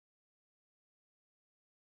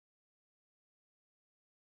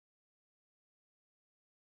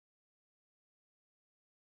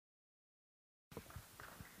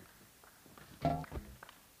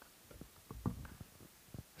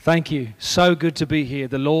Thank you. So good to be here.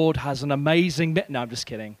 The Lord has an amazing... No, I'm just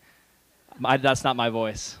kidding. That's not my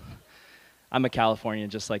voice. I'm a Californian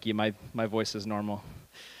just like you. My voice is normal.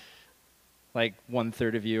 Like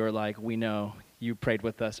 1/3 of you are like, we know. You prayed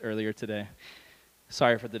with us earlier today.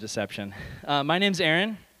 Sorry for the deception. My name's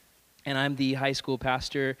Aaron, and I'm the high school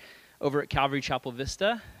pastor over at Calvary Chapel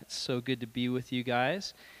Vista. It's so good to be with you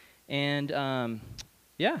guys. And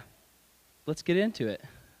yeah, let's get into it.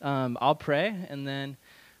 I'll pray, and then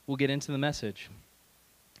we'll get into the message.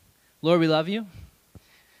 Lord, we love you.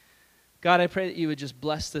 God, I pray that you would just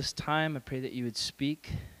bless this time. I pray that you would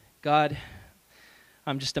speak. God,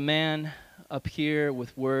 I'm just a man up here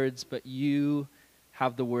with words, but you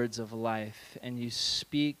have the words of life, and you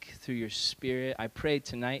speak through your Spirit. I pray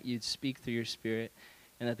tonight you'd speak through your Spirit,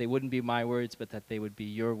 and that they wouldn't be my words, but that they would be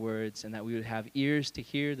your words, and that we would have ears to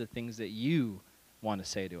hear the things that you want to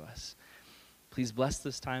say to us. Please bless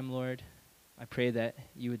this time, Lord. I pray that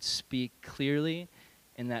you would speak clearly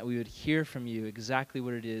and that we would hear from you exactly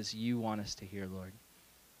what it is you want us to hear, Lord.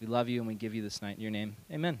 We love you and we give you this night in your name.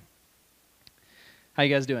 Amen. How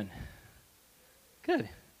you guys doing? Good.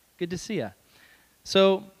 Good to see you.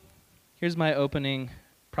 So here's my opening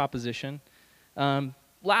proposition.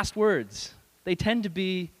 Last words. They tend to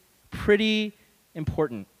be pretty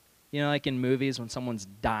important. You know, like in movies when someone's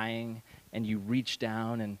dying and you reach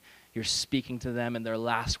down and you're speaking to them, and their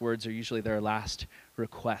last words are usually their last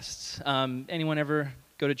requests. Anyone ever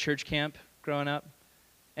go to church camp growing up?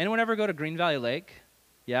 Anyone ever go to Green Valley Lake?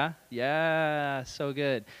 Yeah? Yeah, so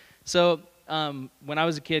good. So when I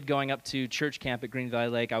was a kid going up to church camp at Green Valley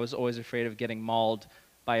Lake, I was always afraid of getting mauled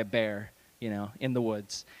by a bear, you know, in the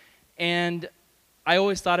woods. And I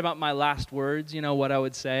always thought about my last words, you know, what I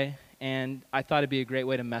would say, and I thought it'd be a great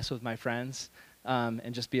way to mess with my friends.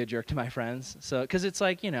 And just be a jerk to my friends. So, because it's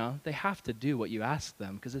like, you know, they have to do what you ask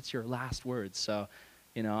them because it's your last words. So,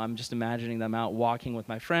 you know, I'm just imagining them out walking with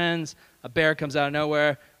my friends. A bear comes out of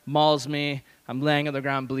nowhere, mauls me. I'm laying on the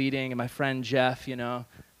ground bleeding, and my friend Jeff, you know,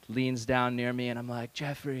 leans down near me, and I'm like,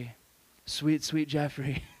 Jeffrey, sweet, sweet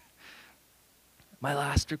Jeffrey, my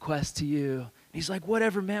last request to you. And he's like,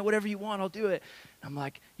 whatever, man, whatever you want, I'll do it. And I'm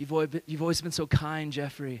like, you've always been so kind,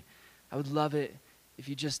 Jeffrey. I would love it if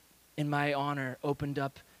you just, in my honor, opened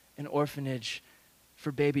up an orphanage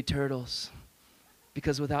for baby turtles.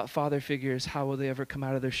 Because without father figures, how will they ever come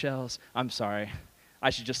out of their shells? I'm sorry. I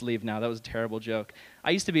should just leave now. That was a terrible joke.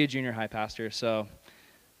 I used to be a junior high pastor, so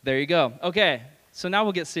there you go. Okay, so now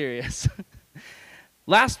we'll get serious.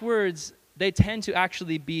 Last words, they tend to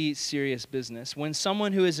actually be serious business. When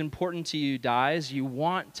someone who is important to you dies, you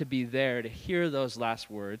want to be there to hear those last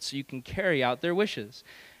words so you can carry out their wishes.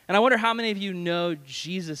 And I wonder how many of you know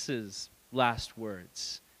Jesus' last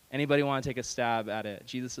words. Anybody want to take a stab at it?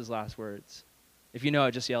 Jesus' last words. If you know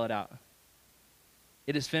it, just yell it out.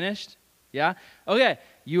 It is finished? Yeah? Okay,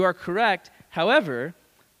 you are correct. However,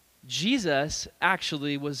 Jesus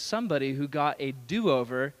actually was somebody who got a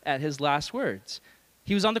do-over at his last words.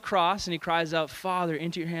 He was on the cross and he cries out, Father,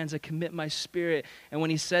 into your hands I commit my spirit. And when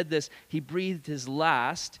he said this, he breathed his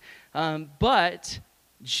last. But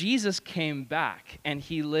Jesus came back, and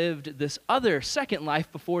he lived this second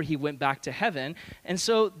life before he went back to heaven. And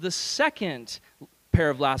so the second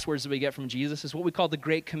pair of last words that we get from Jesus is what we call the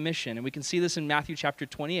Great Commission. And we can see this in Matthew chapter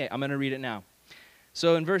 28. I'm going to read it now.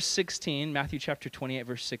 So in verse 16, Matthew chapter 28,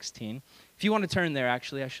 verse 16. If you want to turn there,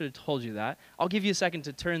 actually, I should have told you that. I'll give you a second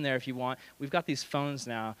to turn there if you want. We've got these phones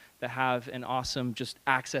now that have an awesome just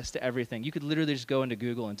access to everything. You could literally just go into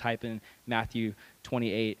Google and type in Matthew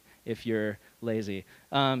 28 if you're lazy.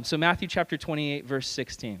 So Matthew chapter 28, verse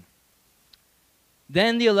 16.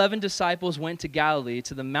 Then the 11 disciples went to Galilee,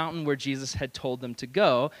 to the mountain where Jesus had told them to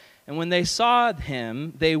go. And when they saw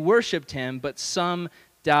him, they worshiped him, but some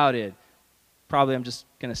doubted. Probably, I'm just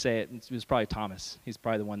going to say it, it was probably Thomas. He's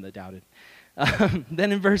probably the one that doubted.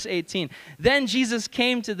 Then in verse 18, then Jesus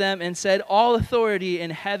came to them and said, all authority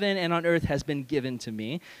in heaven and on earth has been given to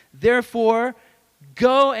me. Therefore,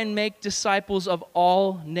 go and make disciples of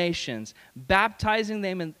all nations, baptizing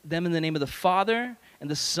them in the name of the Father and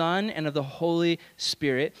the Son and of the Holy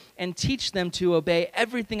Spirit, and teach them to obey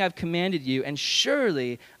everything I've commanded you, and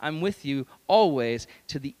surely I'm with you always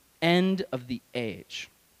to the end of the age.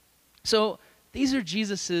 So these are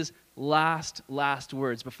Jesus's last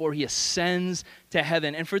words before he ascends to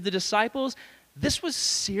heaven. And for the disciples, This was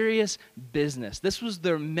serious business. This was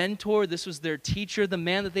their mentor. This was their teacher, the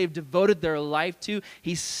man that they've devoted their life to.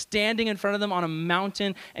 He's standing in front of them on a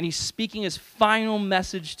mountain, and he's speaking his final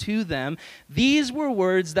message to them. These were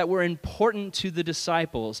words that were important to the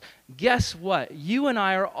disciples. Guess what? You and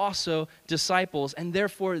I are also disciples, and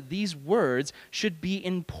therefore these words should be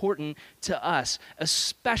important to us,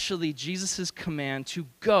 especially Jesus' command to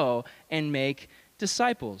go and make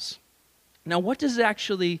disciples. Now, what does it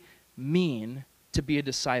actually mean to be a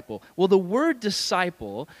disciple? Well, the word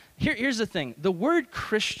disciple, here's the thing. The word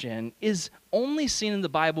Christian is only seen in the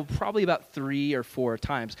Bible probably about 3 or 4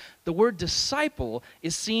 times. The word disciple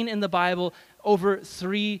is seen in the Bible over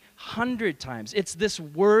 300 times. It's this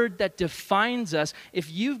word that defines us.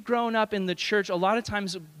 If you've grown up in the church, a lot of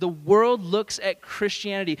times the world looks at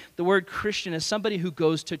Christianity, the word Christian, as somebody who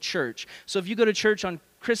goes to church. So if you go to church on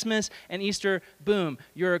Christmas and Easter, boom,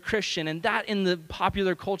 you're a Christian. And that in the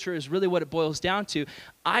popular culture is really what it boils down to.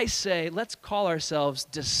 I say, let's call ourselves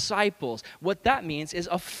disciples. What that means is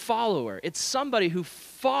a follower. It's somebody who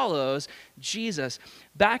follows Jesus.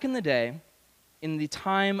 Back in the day, in the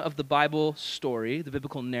time of the Bible story, the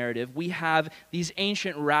biblical narrative, we have these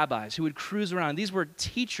ancient rabbis who would cruise around. These were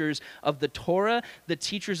teachers of the Torah, the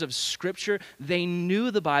teachers of Scripture. They knew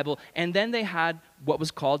the Bible, and then they had what was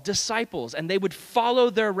called disciples, and they would follow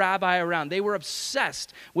their rabbi around. They were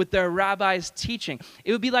obsessed with their rabbi's teaching.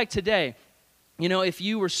 It would be like today. You know, if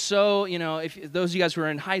you were so, if those of you guys who are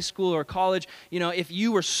in high school or college, if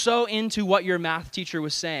you were so into what your math teacher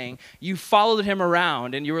was saying, you followed him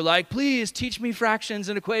around and you were like, please teach me fractions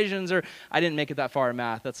and equations, or I didn't make it that far in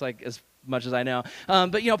math. That's like as much as I know.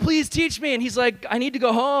 But please teach me. And he's like, I need to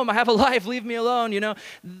go home. I have a life. Leave me alone.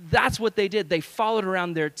 That's what they did. They followed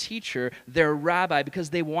around their teacher, their rabbi, because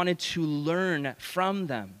they wanted to learn from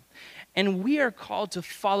them. And we are called to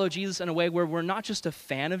follow Jesus in a way where we're not just a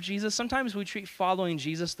fan of Jesus. Sometimes we treat following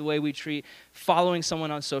Jesus the way we treat following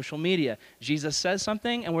someone on social media. Jesus says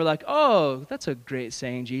something, and we're like, oh, that's a great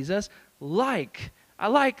saying, Jesus. I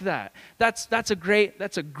like that. That's a great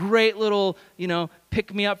little,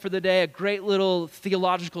 pick me up for the day, a great little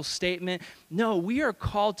theological statement. No, we are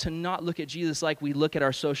called to not look at Jesus like we look at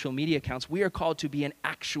our social media accounts. We are called to be an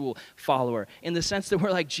actual follower in the sense that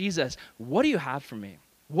we're like, Jesus, what do you have for me?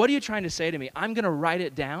 What are you trying to say to me? I'm going to write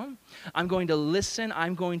it down. I'm going to listen.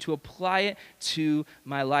 I'm going to apply it to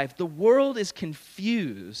my life. The world is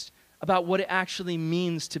confused about what it actually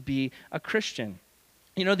means to be a Christian.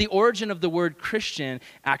 The origin of the word Christian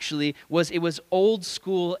actually was old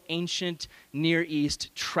school, ancient Near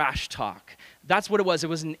East trash talk. That's what it was. It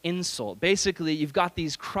was an insult. Basically, you've got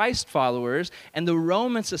these Christ followers, and the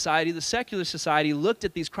Roman society, the secular society, looked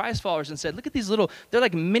at these Christ followers and said, look at these they're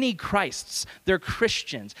like mini Christs. They're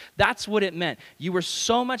Christians. That's what it meant. You were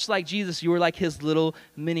so much like Jesus, you were like his little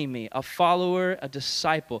mini-me, a follower, a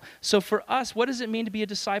disciple. So for us, what does it mean to be a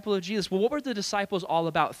disciple of Jesus? Well, what were the disciples all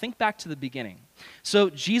about? Think back to the beginning.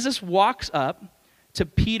 So Jesus walks up to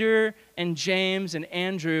Peter and James and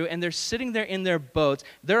Andrew, and they're sitting there in their boats.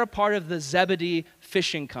 They're a part of the Zebedee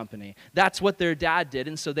fishing company. That's what their dad did,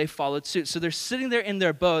 and so they followed suit. So they're sitting there in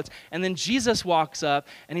their boats, and then Jesus walks up,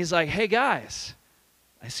 and he's like, hey guys,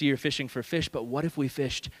 I see you're fishing for fish, but what if we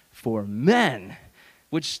fished for men?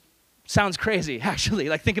 Which sounds crazy, actually.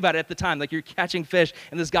 Like, think about it at the time. Like, you're catching fish,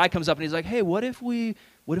 and this guy comes up, and he's like, hey, what if we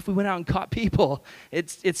went out and caught people?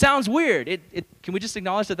 It sounds weird. Can we just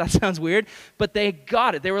acknowledge that sounds weird? But they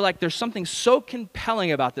got it. They were like, there's something so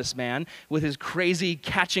compelling about this man with his crazy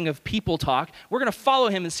catching of people talk. We're going to follow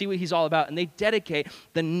him and see what he's all about. And they dedicate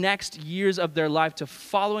the next years of their life to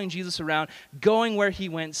following Jesus around, going where he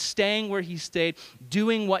went, staying where he stayed,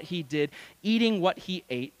 doing what he did, eating what he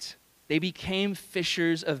ate. They became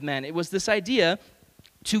fishers of men. It was this idea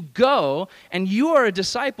to go, and you are a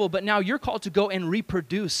disciple, but now you're called to go and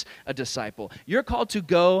reproduce a disciple. You're called to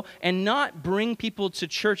go and not bring people to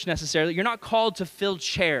church necessarily. You're not called to fill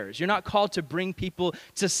chairs. You're not called to bring people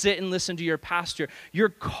to sit and listen to your pastor. You're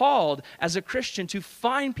called as a Christian to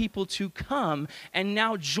find people to come and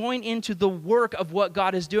now join into the work of what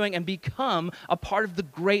God is doing and become a part of the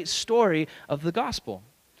great story of the gospel.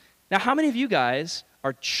 Now, how many of you guys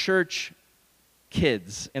are church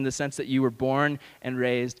kids in the sense that you were born and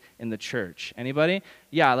raised in the church? Anybody?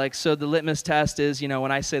 Yeah, so the litmus test is,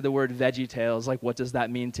 when I say the word VeggieTales, what does that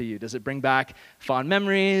mean to you? Does it bring back fond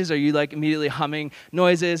memories? Are you immediately humming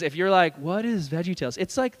noises? If you're like, what is VeggieTales?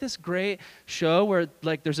 It's this great show where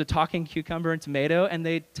there's a talking cucumber and tomato and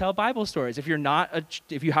they tell Bible stories. If you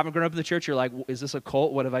haven't grown up in the church, you're like, is this a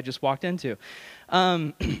cult? What have I just walked into?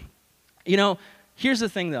 Here's the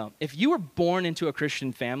thing, though. If you were born into a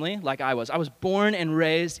Christian family, like I was born and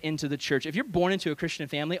raised into the church. If you're born into a Christian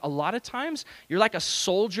family, a lot of times you're like a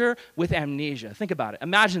soldier with amnesia. Think about it.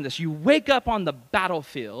 Imagine this. You wake up on the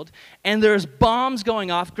battlefield, and there's bombs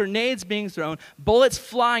going off, grenades being thrown, bullets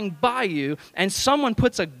flying by you, and someone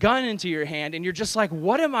puts a gun into your hand, and you're just like,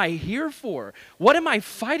 what am I here for? What am I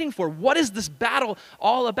fighting for? What is this battle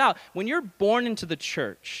all about? When you're born into the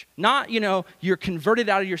church, not, you're converted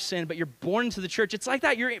out of your sin, but you're born into the church, it's like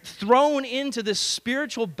that. You're thrown into this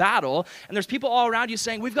spiritual battle, and there's people all around you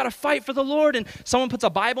saying, we've got to fight for the Lord, and someone puts a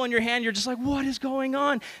Bible in your hand, you're just like, what is going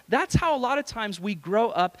on? That's how a lot of times we grow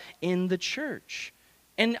up in the church.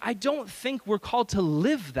 And I don't think we're called to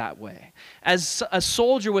live that way. As a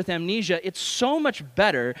soldier with amnesia, it's so much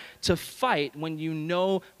better to fight when you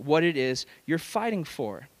know what it is you're fighting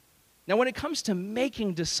for. Now, when it comes to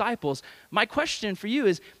making disciples, my question for you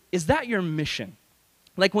is that your mission?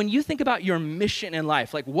 Like when you think about your mission in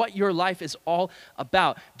life, like what your life is all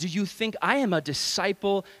about, do you think I am a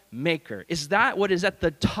disciple maker? Is that what is at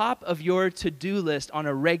the top of your to-do list on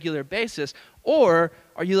a regular basis? Or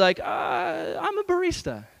are you like, I'm a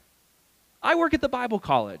barista. I work at the Bible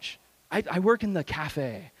college. I work in the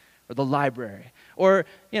cafe or the library. Or,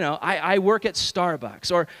 I work at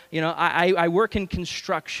Starbucks. Or, I work in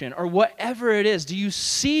construction. Or whatever it is. Do you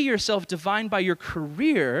see yourself defined by your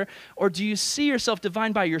career? Or do you see yourself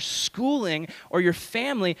defined by your schooling or your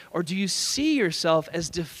family? Or do you see yourself as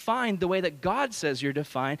defined the way that God says you're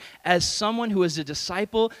defined, as someone who is a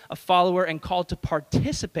disciple, a follower, and called to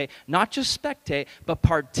participate, not just spectate, but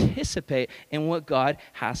participate in what God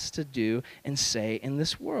has to do and say in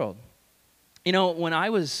this world? When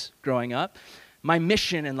I was growing up, my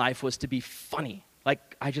mission in life was to be funny. I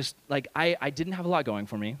didn't have a lot going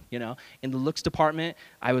for me, In the looks department,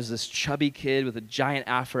 I was this chubby kid with a giant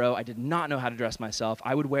afro. I did not know how to dress myself.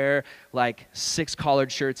 I would wear 6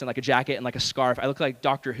 collared shirts and a jacket and a scarf. I looked like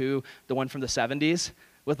Doctor Who, the one from the 70s,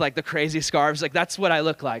 with the crazy scarves. That's what I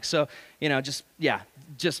look like. So,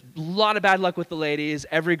 just a lot of bad luck with the ladies.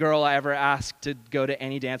 Every girl I ever asked to go to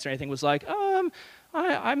any dance or anything was like,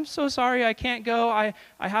 I'm so sorry, I can't go.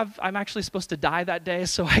 I'm actually supposed to die that day,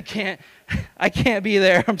 so I can't be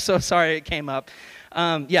there. I'm so sorry it came up.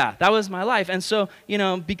 That was my life. And so,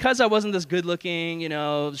 because I wasn't this good-looking,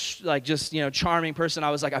 charming person,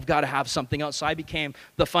 I was like, I've got to have something else. So I became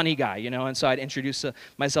the funny guy, and so I'd introduce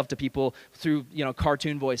myself to people through,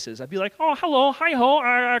 cartoon voices. I'd be like, oh, hello,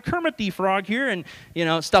 hi-ho, Kermit the Frog here, and,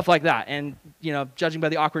 stuff like that. And, judging by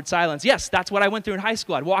the awkward silence, yes, that's what I went through in high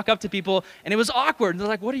school. I'd walk up to people, and it was awkward. And they're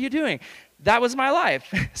like, what are you doing? That was my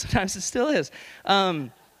life. Sometimes it still is.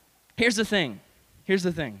 Here's the thing.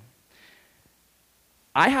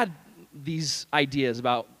 I had these ideas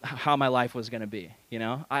about how my life was going to be,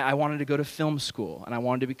 I wanted to go to film school, and I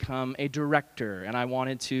wanted to become a director, and I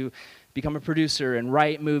wanted to become a producer and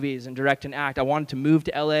write movies and direct and act. I wanted to move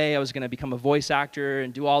to LA. I was going to become a voice actor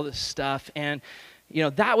and do all this stuff. And,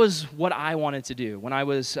 that was what I wanted to do. When I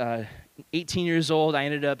was 18 years old, I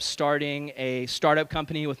ended up starting a startup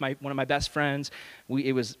company with one of my best friends.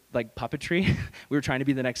 It was like puppetry. We were trying to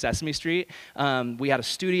be the next Sesame Street. We had a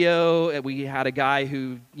studio. We had a guy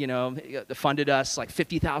who, funded us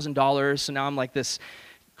 $50,000. So now I'm this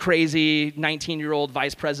crazy 19-year-old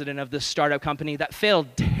vice president of this startup company that failed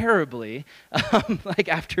terribly.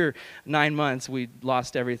 After 9 months, we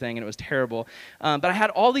lost everything, and it was terrible. But I had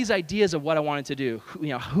all these ideas of what I wanted to do,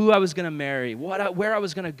 who I was going to marry, where I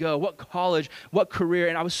was going to go, what college, what career,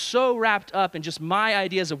 and I was so wrapped up in just my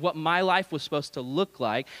ideas of what my life was supposed to look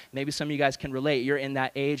like. Maybe some of you guys can relate. You're in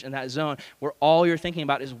that age and that zone where all you're thinking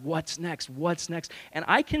about is what's next. And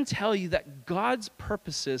I can tell you that God's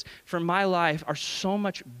purposes for my life are so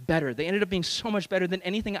much better. They ended up being so much better than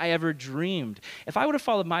anything I ever dreamed. If I would have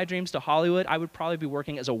followed my dreams to Hollywood, I would probably be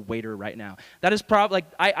working as a waiter right now. That is probably,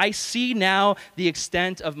 I see now the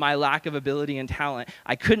extent of my lack of ability and talent.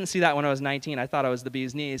 I couldn't see that when I was 19. I thought I was the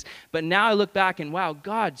bee's knees. But now I look back and wow,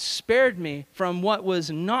 God spared me from what was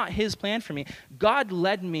not his plan for me. God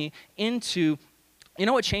led me into,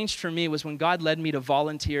 what changed for me was when God led me to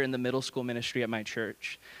volunteer in the middle school ministry at my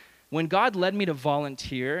church. When God led me to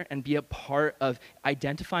volunteer and be a part of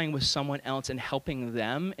identifying with someone else and helping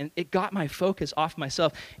them, and it got my focus off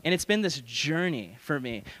myself. And it's been this journey for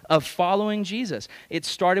me of following Jesus. It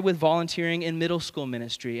started with volunteering in middle school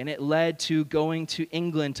ministry, and it led to going to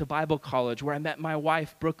England to Bible college, where I met my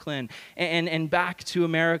wife, Brooklyn, and back to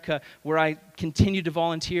America, where I continued to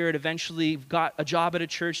volunteer and eventually got a job at a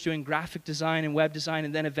church doing graphic design and web design,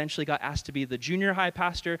 and then eventually got asked to be the junior high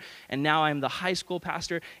pastor, and now I'm the high school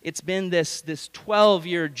pastor. It's it's been this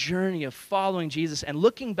 12-year journey of following Jesus. And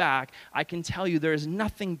looking back, I can tell you there is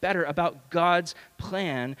nothing better about God's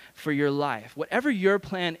plan for your life. Whatever your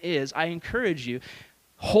plan is, I encourage you,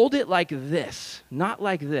 hold it like this, not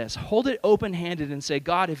like this. Hold it open-handed and say,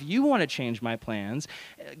 God, if you want to change my plans,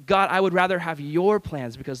 God, I would rather have your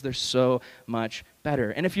plans because they're so much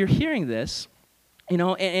better. And if you're hearing this, you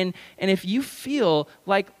know, and if you feel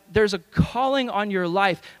like there's a calling on your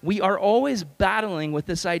life, we are always battling with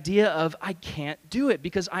this idea of, I can't do it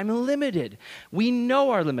because I'm limited. We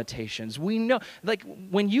know our limitations. We know, like,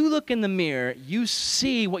 when you look in the mirror, you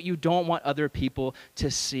see what you don't want other people to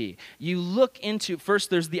see. You look into, first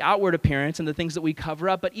there's the outward appearance and the things that we cover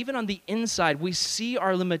up, but even on the inside, we see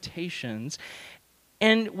our limitations,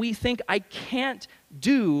 and we think, I can't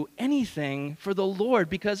do anything for the Lord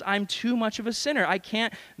because I'm too much of a sinner. I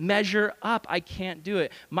can't measure up. I can't do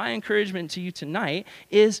it. My encouragement to you tonight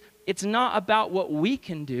is it's not about what we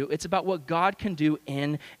can do. It's about what God can do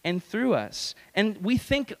in and through us. And we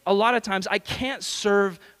think a lot of times, I can't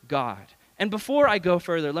serve God. And before I go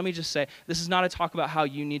further, let me just say, this is not a talk about how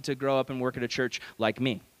you need to grow up and work at a church like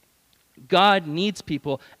me. God needs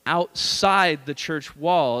people outside the church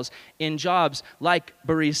walls in jobs like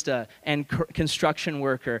barista and construction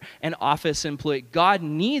worker and office employee. God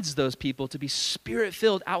needs those people to be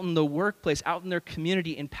spirit-filled out in the workplace, out in their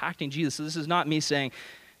community, impacting Jesus. So this is not me saying,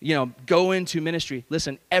 you know, go into ministry.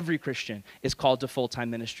 Listen, every Christian is called to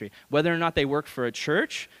full-time ministry. Whether or not they work for a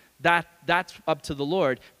church, that's up to the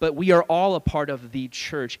Lord. But we are all a part of the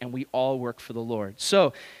church, and we all work for the Lord.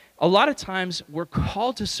 So a lot of times we're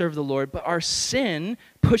called to serve the Lord, but our sin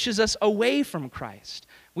pushes us away from Christ.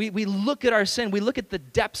 We look at our sin, we look at the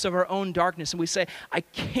depths of our own darkness, and we say, I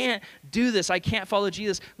can't do this, I can't follow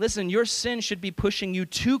Jesus. Listen, your sin should be pushing you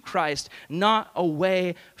to Christ, not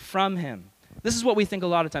away from him. This is what we think a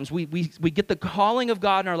lot of times. We get the calling of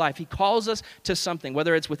God in our life. He calls us to something,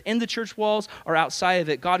 whether it's within the church walls or outside of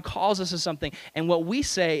it. God calls us to something, and what we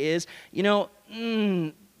say is, you know,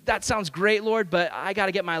 that sounds great, Lord, but I got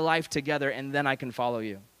to get my life together and then I can follow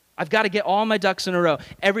you. I've got to get all my ducks in a row.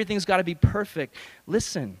 Everything's got to be perfect.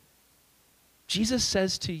 Listen, Jesus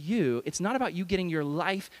says to you, it's not about you getting your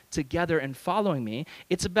life together and following me.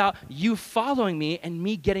 It's about you following me and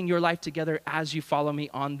me getting your life together as you follow me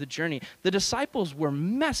on the journey. The disciples were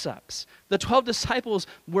mess-ups. The 12 disciples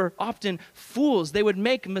were often fools. They would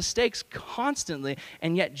make mistakes constantly,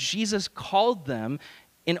 and yet Jesus called them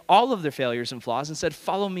in all of their failures and flaws and said,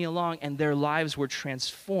 follow me along, and their lives were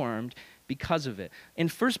transformed because of it. In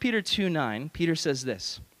 1 Peter 2:9, Peter says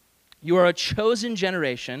this, you are a chosen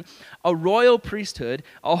generation, a royal priesthood,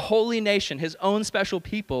 a holy nation, his own special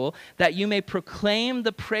people, that you may proclaim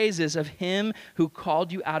the praises of him who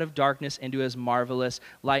called you out of darkness into his marvelous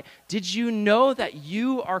light. Did you know that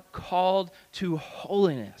you are called to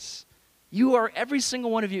holiness? You are, every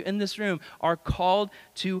single one of you in this room are called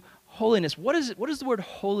to holiness. What does the word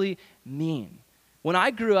holy mean? When I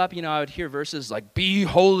grew up, you know, I would hear verses like, be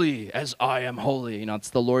holy as I am holy. You know,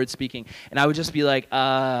 it's the Lord speaking. And I would just be like,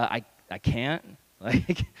 I can't.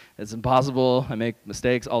 Like, it's impossible. I make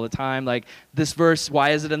mistakes all the time. Like, this verse,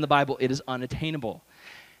 why is it in the Bible? It is unattainable.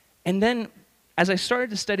 And then as I started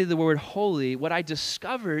to study the word holy, what I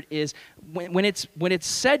discovered is when it's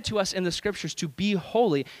said to us in the scriptures to be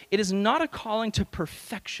holy, it is not a calling to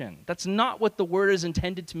perfection. That's not what the word is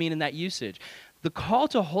intended to mean in that usage. The call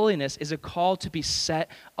to holiness is a call to be set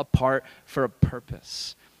apart for a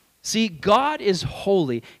purpose. See, God is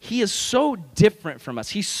holy. He is so different from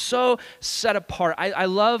us. He's so set apart. I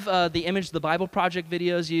love the image the Bible Project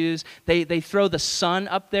videos use. They throw the sun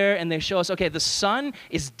up there and they show us, okay, the sun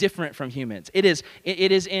is different from humans. It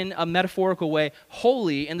is in a metaphorical way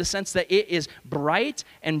holy in the sense that it is bright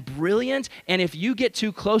and brilliant, and if you get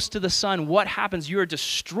too close to the sun, what happens? You are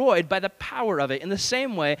destroyed by the power of it. In the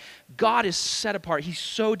same way, God is set apart. He's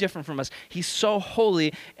so different from us. He's so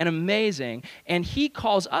holy and amazing, and he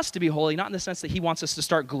calls us to be holy, not in the sense that he wants us to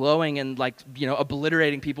start glowing and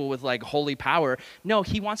obliterating people with like holy power. No,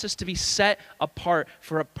 he wants us to be set apart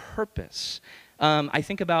for a purpose. I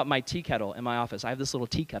think about my tea kettle in my office. I have this little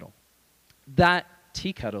tea kettle. That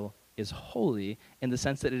tea kettle is holy in the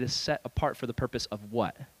sense that it is set apart for the purpose of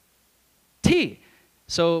what? Tea.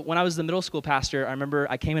 So when I was the middle school pastor, I remember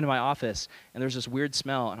I came into my office and there was this weird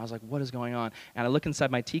smell and I was like, what is going on? And I look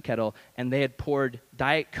inside my tea kettle and they had poured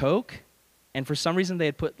Diet Coke, and for some reason, they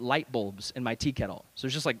had put light bulbs in my tea kettle. So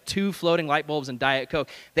there's just like 2 floating light bulbs and Diet Coke.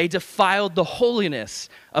 They defiled the holiness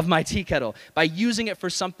of my tea kettle by using it for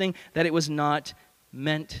something that it was not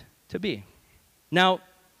meant to be. Now,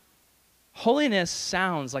 holiness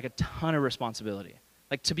sounds like a ton of responsibility.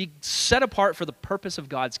 Like to be set apart for the purpose of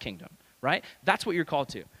God's kingdom, right? That's what you're called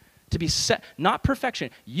to. to be set, not perfection.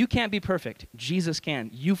 You can't be perfect. Jesus can.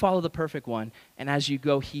 You follow the perfect one, and as you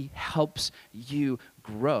go, he helps you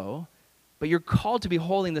grow. But you're called to be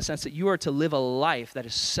holy in the sense that you are to live a life that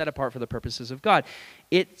is set apart for the purposes of God.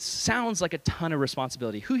 It sounds like a ton of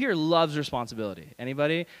responsibility. Who here loves responsibility?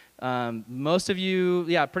 Anybody? Most of you,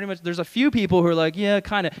 yeah, pretty much. There's a few people who are like, yeah,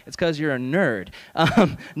 kind of. It's because you're a nerd.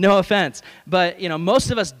 No offense. But, most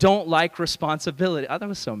of us don't like responsibility. Oh, that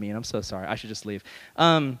was so mean. I'm so sorry. I should just leave.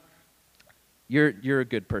 You're a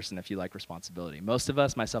good person if you like responsibility. Most of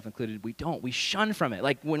us, myself included, we don't. We shun from it.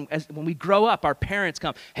 Like when we grow up, our parents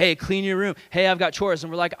come, hey, clean your room. Hey, I've got chores.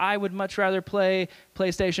 And we're like, I would much rather play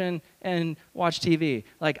PlayStation and watch TV.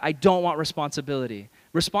 Like, I don't want responsibility.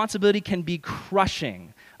 Responsibility can be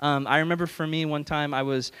crushing. I remember for me one time I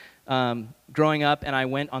was growing up and I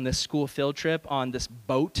went on this school field trip on this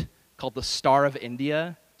boat called the Star of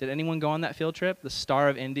India. Did anyone go on that field trip? The Star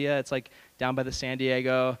of India. It's like down by the San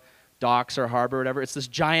Diego docks or harbor or whatever. It's this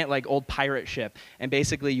giant like old pirate ship, and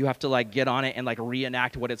basically you have to like get on it and like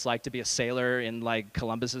reenact what it's like to be a sailor in like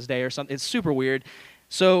Columbus's day or something. It's super weird.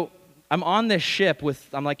 So I'm on this ship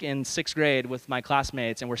I'm like in 6th grade with my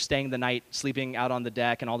classmates, and we're staying the night, sleeping out on the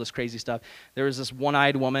deck and all this crazy stuff. There was this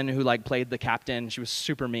one-eyed woman who like played the captain. She was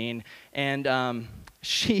super mean, and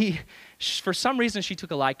she for some reason, she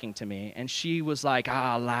took a liking to me, and she was like,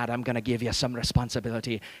 lad, I'm going to give you some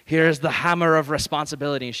responsibility. Here's the hammer of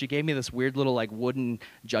responsibility. And she gave me this weird little, like, wooden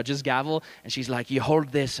judge's gavel, and she's like, you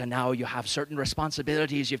hold this, and now you have certain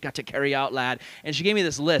responsibilities you've got to carry out, lad. And she gave me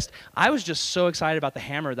this list. I was just so excited about the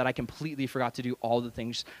hammer that I completely forgot to do all the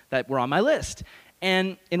things that were on my list.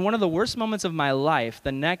 And in one of the worst moments of my life,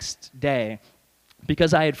 the next day,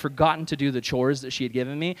 because I had forgotten to do the chores that she had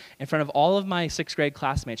given me, in front of all of my 6th grade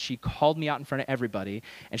classmates, she called me out in front of everybody,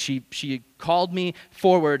 and she called me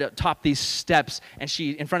forward atop these steps, and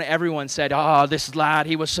she, in front of everyone, said, this lad,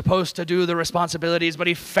 he was supposed to do the responsibilities, but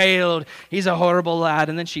he failed. He's a horrible lad.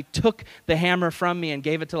 And then she took the hammer from me and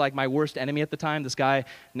gave it to like my worst enemy at the time, this guy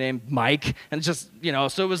named Mike, and just,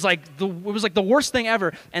 so it was like the worst thing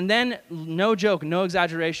ever. And then, no joke, no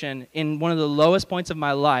exaggeration, in one of the lowest points of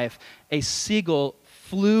my life, a seagull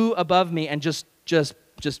flew above me and just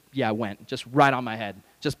went just right on my head.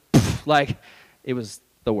 Just like it was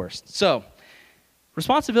the worst. So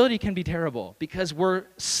responsibility can be terrible because we're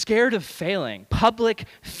scared of failing. Public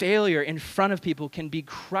failure in front of people can be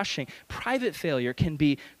crushing. Private failure can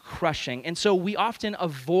be crushing. And so we often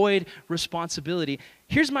avoid responsibility.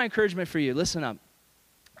 Here's my encouragement for you. Listen up.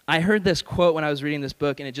 I heard this quote when I was reading this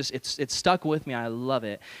book, and it stuck with me. I love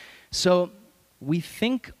it. So we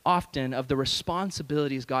think often of the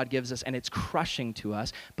responsibilities God gives us, and it's crushing to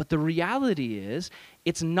us. But the reality is,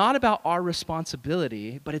 it's not about our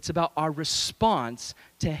responsibility, but it's about our response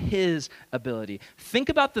to His ability. Think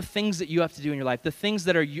about the things that you have to do in your life, the things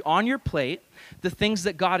that are on your plate, the things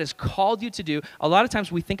that God has called you to do. A lot of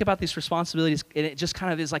times we think about these responsibilities, and it just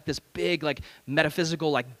kind of is like this big, like metaphysical,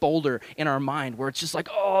 like boulder in our mind, where it's just like,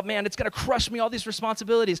 oh man, it's gonna crush me, all these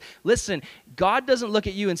responsibilities. Listen, God doesn't look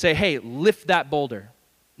at you and say, hey, lift that boulder.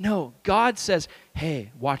 No, God says,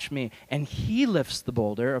 hey, watch me. And He lifts the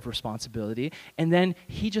boulder of responsibility, and then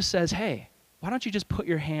He just says, hey, why don't you just put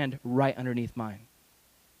your hand right underneath mine?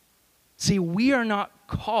 See, we are not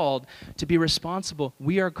called to be responsible.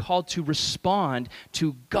 We are called to respond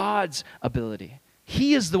to God's ability.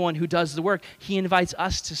 He is the one who does the work. He invites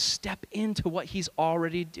us to step into what He's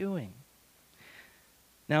already doing.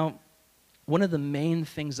 Now, one of the main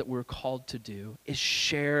things that we're called to do is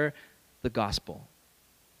share the gospel.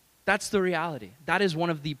 That's the reality. That is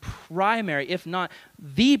one of the primary, if not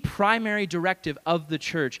the primary directive of the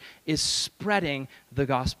church, is spreading the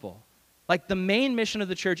gospel. Like, the main mission of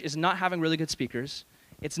the church is not having really good speakers.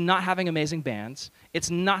 It's not having amazing bands.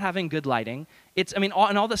 It's not having good lighting.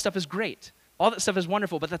 All that stuff is great. All that stuff is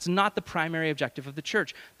wonderful, but that's not the primary objective of the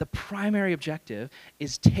church. The primary objective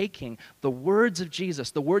is taking the words of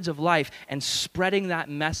Jesus, the words of life, and spreading that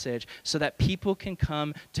message so that people can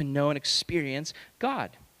come to know and experience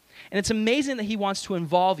God. And it's amazing that He wants to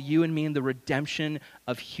involve you and me in the redemption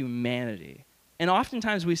of humanity. And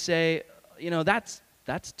oftentimes we say,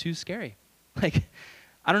 that's too scary. Like,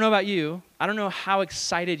 I don't know about you. I don't know how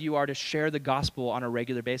excited you are to share the gospel on a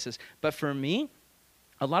regular basis. But for me,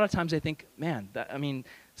 a lot of times I think, man,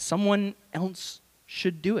 someone else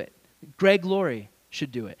should do it. Greg Laurie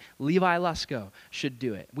should do it. Levi Lusko should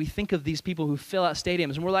do it. We think of these people who fill out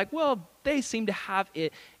stadiums, and we're like, well, they seem to have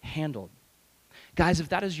it handled. Guys, if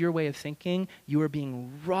that is your way of thinking, you are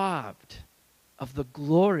being robbed of the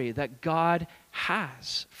glory that God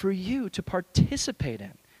has for you to participate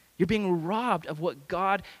in. You're being robbed of what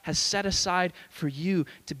God has set aside for you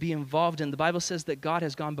to be involved in. The Bible says that God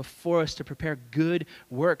has gone before us to prepare good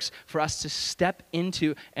works for us to step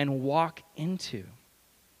into and walk into.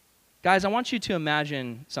 Guys, I want you to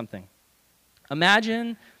imagine something.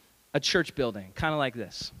 Imagine a church building, kind of like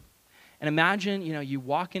this. And imagine, you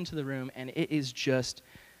walk into the room and it is just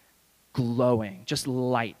glowing, just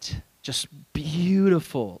light. Just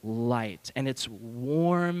beautiful light, and it's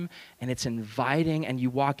warm, and it's inviting, and you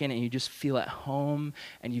walk in and you just feel at home,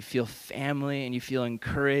 and you feel family, and you feel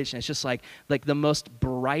encouraged, and it's just like the most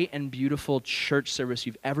bright and beautiful church service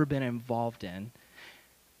you've ever been involved in.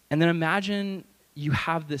 And then imagine you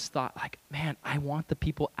have this thought like, man, I want the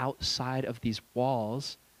people outside of these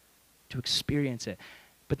walls to experience it.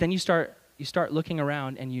 But then you start looking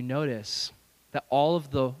around, and you notice that all of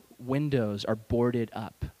the windows are boarded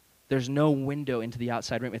up. There's no window into the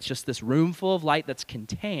outside room. It's just this room full of light that's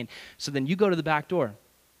contained. So then you go to the back door,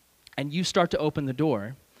 and you start to open the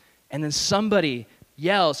door, and then somebody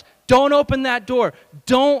yells, "Don't open that door.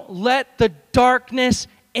 Don't let the darkness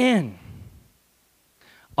in."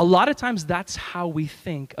 A lot of times that's how we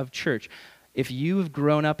think of church. If you've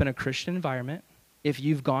grown up in a Christian environment, if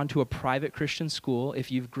you've gone to a private Christian school, if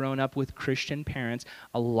you've grown up with Christian parents,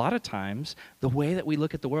 a lot of times the way that we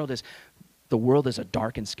look at the world is a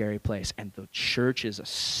dark and scary place, and the church is a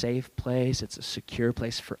safe place. It's a secure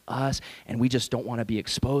place for us, and we just don't want to be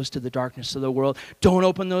exposed to the darkness of the world. Don't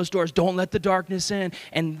open those doors. Don't let the darkness in.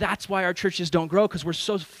 And that's why our churches don't grow, because we're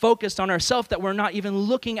so focused on ourselves that we're not even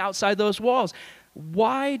looking outside those walls.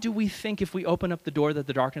 Why do we think if we open up the door that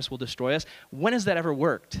the darkness will destroy us? When has that ever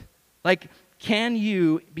worked? Like, can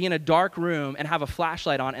you be in a dark room and have a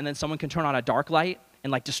flashlight on, and then someone can turn on a dark light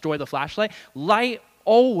and destroy the flashlight? Light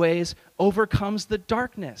always overcomes the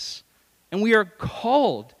darkness. And we are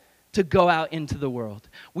called to go out into the world.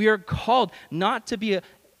 We are called not to be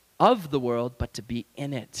of the world, but to be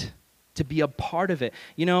in it, to be a part of it.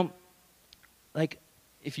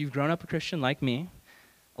 If you've grown up a Christian like me,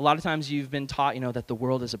 a lot of times you've been taught, that the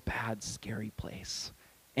world is a bad, scary place.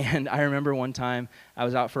 And I remember one time I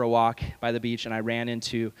was out for a walk by the beach, and I ran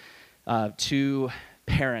into two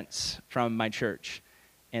parents from my church.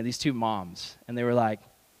 And these two moms, and they were like,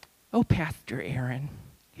 "Oh, Pastor Aaron,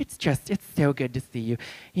 it's so good to see you.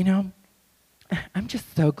 I'm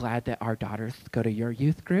just so glad that our daughters go to your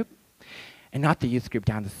youth group and not the youth group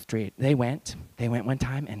down the street." They went one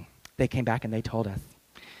time, and they came back and they told us,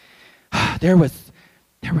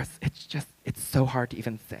 it's so hard to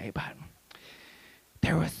even say, but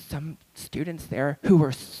there was some students there who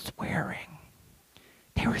were swearing.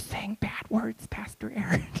 They were saying bad words, Pastor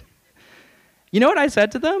Aaron. You know what I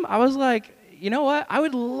said to them? I was like, you know what? I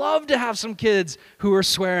would love to have some kids who are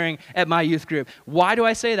swearing at my youth group. Why do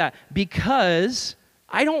I say that? Because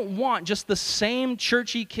I don't want just the same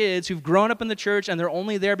churchy kids who've grown up in the church and they're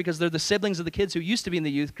only there because they're the siblings of the kids who used to be in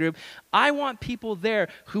the youth group. I want people there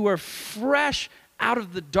who are fresh out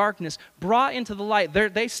of the darkness, brought into the light.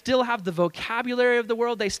 They still have the vocabulary of the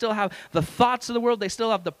world. They still have the thoughts of the world. They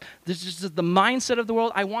still have the mindset of the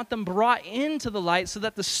world. I want them brought into the light so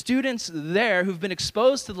that the students there who've been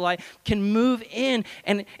exposed to the light can move in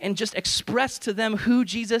and just express to them who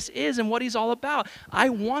Jesus is and what he's all about. I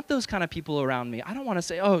want those kind of people around me. I don't want to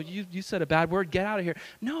say, "Oh, you said a bad word, get out of here."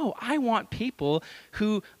 No, I want people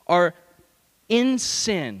who are in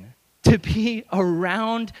sin to be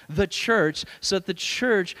around the church so that the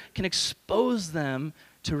church can expose them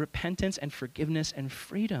to repentance and forgiveness and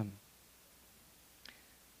freedom.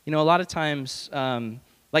 A lot of times,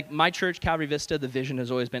 like my church, Calvary Vista, the vision has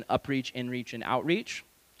always been upreach, inreach, and outreach.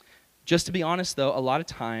 Just to be honest, though, a lot of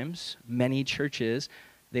times, many churches,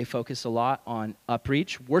 they focus a lot on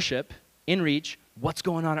upreach, worship, inreach, what's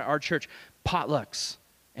going on at our church, potlucks,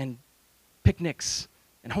 and picnics,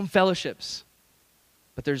 and home fellowships.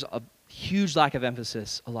 But there's a huge lack of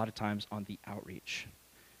emphasis a lot of times on the outreach.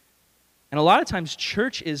 And a lot of times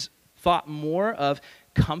church is thought more of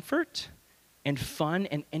comfort and fun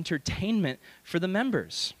and entertainment for the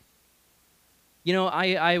members.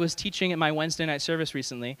 I was teaching at my Wednesday night service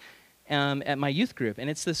recently at my youth group, and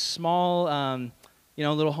it's this small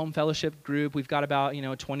little home fellowship group. We've got about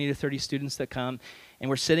 20 to 30 students that come, and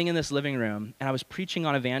we're sitting in this living room, and I was preaching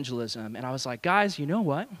on evangelism, and I was like, "Guys, you know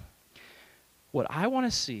what? What I want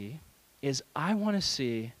to see is every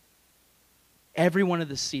one of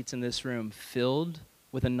the seats in this room filled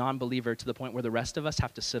with a non-believer to the point where the rest of us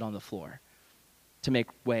have to sit on the floor to make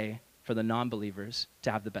way for the non-believers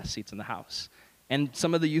to have the best seats in the house." And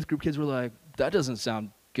some of the youth group kids were like, "That doesn't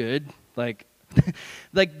sound good.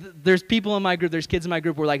 Like, there's people in my group, there's kids in my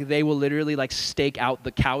group where, like, they will literally, like, stake out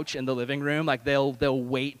the couch in the living room. Like, they'll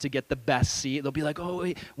wait to get the best seat. They'll be like, oh,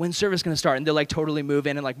 wait, when's service going to start? And they'll, like, totally move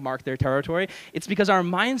in and, like, mark their territory. It's because our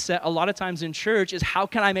mindset a lot of times in church is, how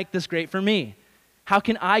can I make this great for me? How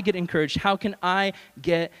can I get encouraged? How can I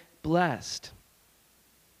get blessed?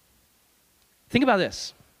 Think about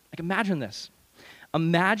this. Like, imagine this.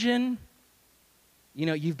 Imagine,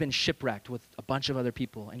 you've been shipwrecked with a bunch of other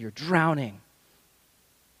people, and you're drowning.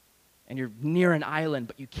 And you're near an island,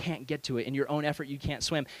 but you can't get to it. In your own effort, you can't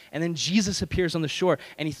swim. And then Jesus appears on the shore,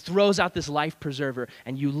 and he throws out this life preserver,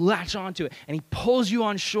 and you latch onto it, and he pulls you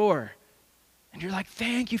on shore. And you're like,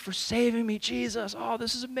 thank you for saving me, Jesus. Oh,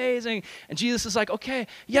 this is amazing. And Jesus is like, okay,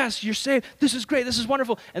 yes, you're saved. This is great. This is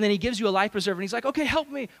wonderful. And then he gives you a life preserver, and he's like, okay, help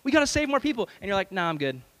me. We got to save more people. And you're like, nah, I'm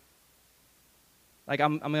good. Like,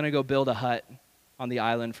 I'm going to go build a hut on the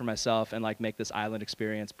island for myself and, like, make this island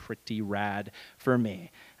experience pretty rad for me.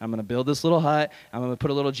 I'm going to build this little hut. I'm going to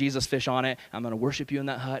put a little Jesus fish on it. I'm going to worship you in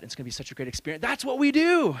that hut. It's going to be such a great experience. That's what we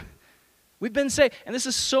do. We've been saved. And this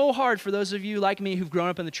is so hard for those of you like me who've grown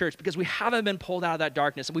up in the church, because we haven't been pulled out of that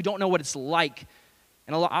darkness, and we don't know what it's like.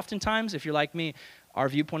 And oftentimes, if you're like me, our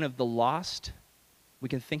viewpoint of the lost, we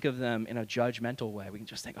can think of them in a judgmental way. We can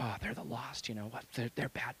just think, oh, they're the lost, what? They're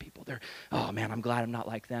bad people. Oh man, I'm glad I'm not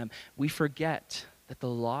like them. We forget that the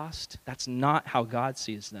lost, that's not how God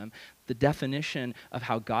sees them. The definition of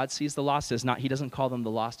how God sees the lost is not, he doesn't call them the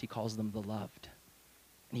lost, he calls them the loved.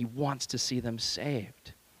 And he wants to see them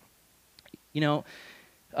saved.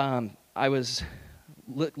 I was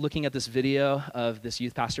looking at this video of this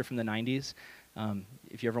youth pastor from the 90s.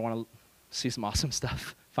 If you ever want to see some awesome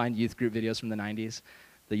stuff, find youth group videos from the 90s.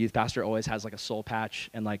 The youth pastor always has, like, a soul patch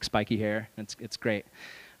and, like, spiky hair. It's great.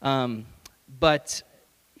 But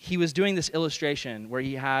he was doing this illustration where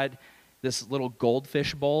he had this little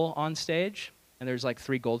goldfish bowl on stage, and there's, like,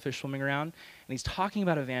 3 goldfish swimming around, and he's talking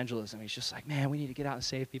about evangelism. He's just like, man, we need to get out and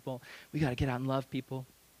save people. We got to get out and love people.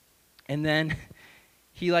 And then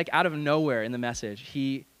he, like, out of nowhere in the message,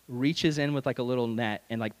 he reaches in with, like, a little net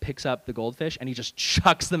and, like, picks up the goldfish, and he just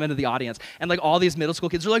chucks them into the audience. And, like, all these middle school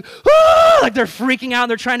kids are like, ah! Like, they're freaking out, and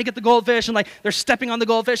they're trying to get the goldfish, and, like, they're stepping on the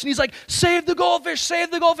goldfish, and he's like, save the goldfish,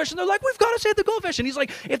 save the goldfish. And they're like, we've got to save the goldfish. And he's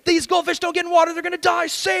like, if these goldfish don't get in water, they're going to die,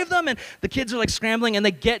 save them. And the kids are, like, scrambling, and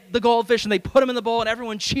they get the goldfish, and they put them in the bowl, and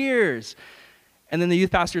everyone cheers. And then the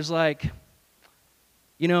youth pastor's like,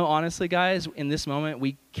 honestly, guys, in this moment,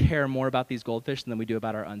 we care more about these goldfish than we do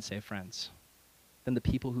about our unsaved friends, than the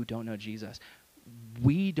people who don't know Jesus.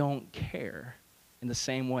 We don't care in the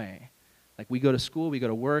same way. Like, we go to school, we go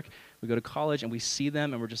to work, we go to college, and we see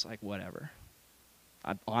them, and we're just like, whatever.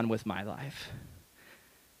 I'm on with my life.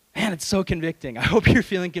 Man, it's so convicting. I hope you're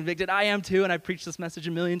feeling convicted. I am too, and I've preached this message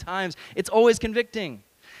a million times. It's always convicting.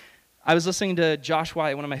 I was listening to Josh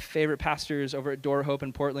White, one of my favorite pastors over at Door Hope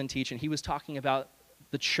in Portland, teach, and he was talking about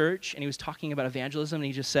the church, and he was talking about evangelism, and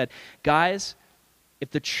he just said, guys,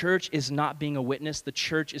 if the church is not being a witness, the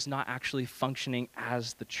church is not actually functioning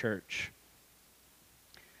as the church.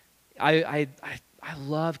 I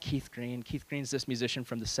love Keith Green. Keith Green's this musician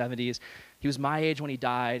from the 70s. He was my age when he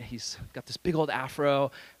died. He's got this big old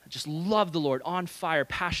afro. I just love the Lord, on fire,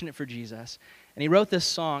 passionate for Jesus. And he wrote this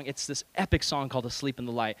song. It's this epic song called Asleep in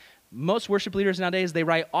the Light. Most worship leaders nowadays, they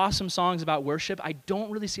write awesome songs about worship. I don't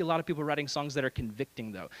really see a lot of people writing songs that are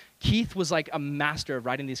convicting, though. Keith was like a master of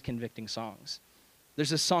writing these convicting songs.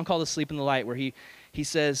 There's this song called Asleep in the Light where he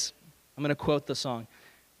says, I'm going to quote the song,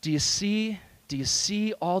 Do you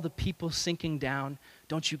see all the people sinking down?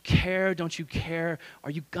 Don't you care? Don't you care? Are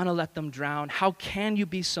you going to let them drown? How can you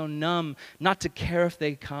be so numb not to care if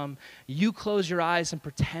they come? You close your eyes and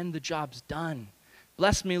pretend the job's done.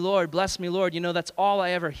 Bless me, Lord, bless me, Lord. That's all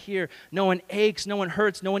I ever hear. No one aches, no one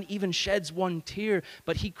hurts, no one even sheds one tear.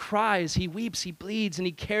 But he cries, he weeps, he bleeds, and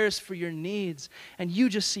he cares for your needs. And you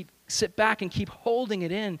just sit back and keep holding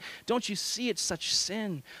it in. Don't you see it's such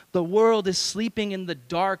sin? The world is sleeping in the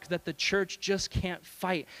dark that the church just can't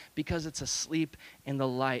fight because it's asleep in the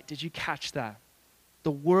light. Did you catch that?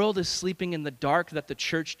 The world is sleeping in the dark that the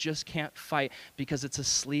church just can't fight because it's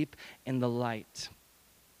asleep in the light.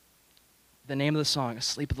 The name of the song,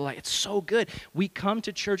 Asleep in the Light. It's so good. We come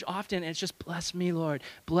to church often, and it's just, bless me, Lord.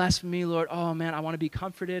 Bless me, Lord. Oh, man, I want to be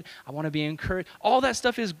comforted. I want to be encouraged. All that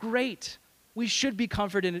stuff is great. We should be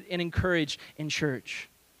comforted and encouraged in church.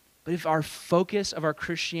 But if our focus of our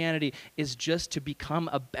Christianity is just to become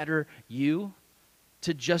a better you,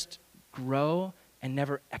 to just grow and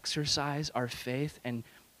never exercise our faith and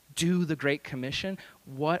do the Great Commission,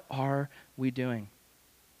 what are we doing?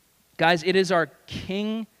 Guys, it is our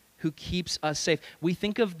King who keeps us safe. We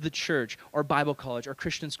think of the church or Bible college or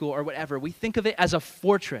Christian school or whatever. We think of it as a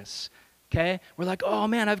fortress, okay? We're like, oh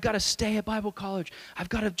man, I've got to stay at Bible college. I've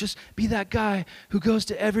got to just be that guy who goes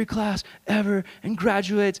to every class ever and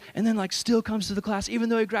graduates and then like still comes to the class even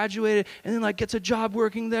though he graduated and then like gets a job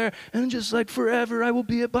working there and just like forever I will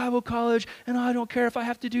be at Bible college and I don't care if I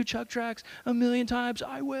have to do Chuck Tracks 1,000,000 times,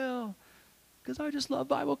 I will, because I just love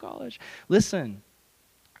Bible college. Listen,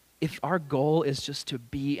 if our goal is just to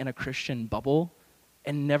be in a Christian bubble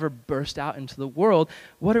and never burst out into the world,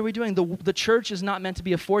 what are we doing? The church is not meant to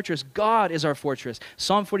be a fortress. God is our fortress.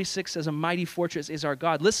 Psalm 46 says, a mighty fortress is our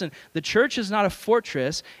God. Listen, the church is not a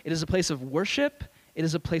fortress. It is a place of worship. It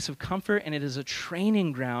is a place of comfort, and it is a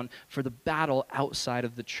training ground for the battle outside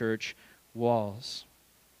of the church walls.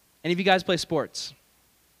 Any of you guys play sports?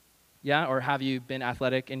 Yeah? Or have you been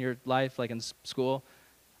athletic in your life, like in school?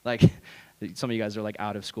 Like, some of you guys are like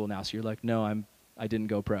out of school now, so you're like, no, I didn't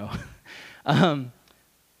go pro.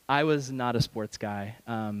 I was not a sports guy.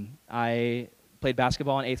 I played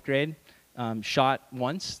basketball in 8th grade, shot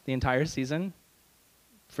once the entire season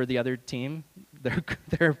for the other team,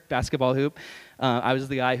 their basketball hoop. I was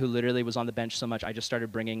the guy who literally was on the bench so much, I just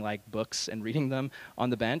started bringing like books and reading them on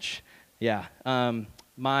the bench. Yeah.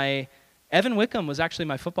 Evan Wickham was actually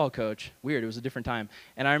my football coach. Weird, it was a different time.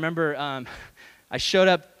 And I remember I showed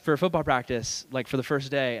up for football practice like for the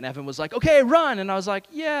first day, and Evan was like, okay, run. And I was like,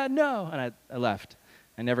 yeah, no. And I left.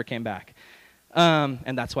 I never came back.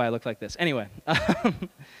 And that's why I look like this. Anyway,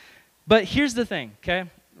 but here's the thing, okay?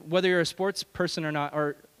 Whether you're a sports person or not,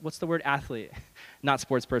 or what's the word, athlete? Not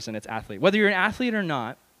sports person, it's athlete. Whether you're an athlete or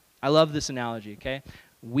not, I love this analogy, okay?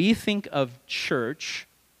 We think of church,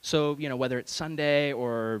 so, whether it's Sunday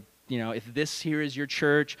or, if this here is your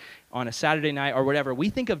church on a Saturday night or whatever, we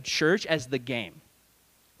think of church as the game.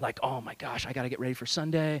 Like, oh my gosh, I got to get ready for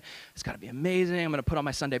Sunday. It's got to be amazing. I'm going to put on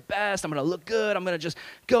my Sunday best. I'm going to look good. I'm going to just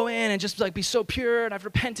go in and just like be so pure, and I've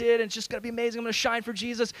repented, and it's just going to be amazing. I'm going to shine for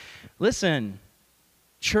Jesus. Listen,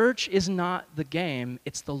 church is not the game.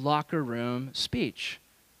 It's the locker room speech.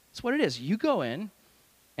 That's what it is. You go in,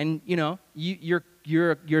 and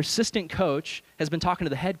your assistant coach has been talking to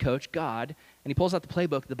the head coach, God, and he pulls out the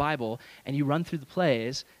playbook, the Bible, and you run through the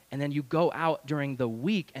plays, and then you go out during the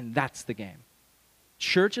week, and that's the game.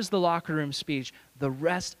 Church is the locker room speech. The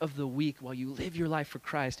rest of the week, while you live your life for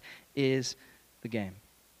Christ, is the game.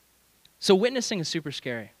 So witnessing is super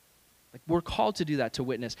scary. Like, we're called to do that, to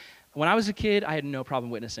witness. When I was a kid, I had no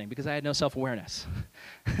problem witnessing because I had no self-awareness.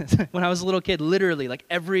 When I was a little kid, literally, like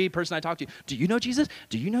every person I talked to, do you know Jesus?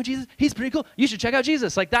 Do you know Jesus? He's pretty cool. You should check out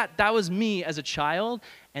Jesus. Like that was me as a child.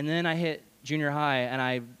 And then I hit junior high, and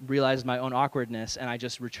I realized my own awkwardness, and I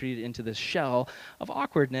just retreated into this shell of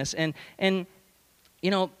awkwardness. And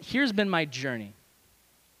here's been my journey.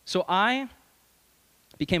 So I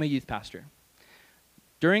became a youth pastor.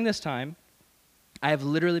 During this time, I have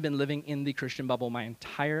literally been living in the Christian bubble my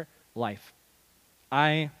entire life.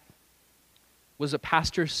 I was a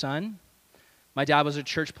pastor's son. My dad was a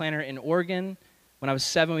church planter in Oregon. When I was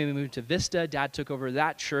 7, we moved to Vista. Dad took over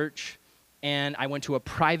that church, and I went to a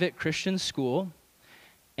private Christian school.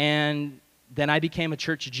 And then I became a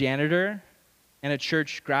church janitor, and a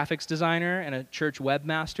church graphics designer, and a church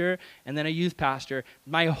webmaster, and then a youth pastor.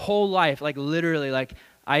 My whole life, like literally, like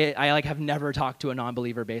I like have never talked to a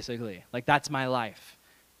non-believer, basically. Like that's my life.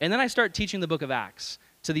 And then I start teaching the book of Acts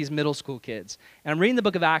to these middle school kids. And I'm reading the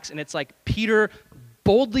book of Acts, and it's like Peter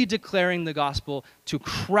boldly declaring the gospel to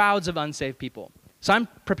crowds of unsaved people. So I'm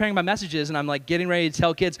preparing my messages, and I'm like getting ready to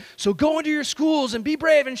tell kids, so go into your schools and be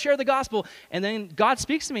brave and share the gospel. And then God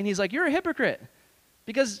speaks to me, and he's like, you're a hypocrite.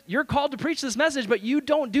 Because you're called to preach this message, but you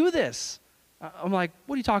don't do this. I'm like,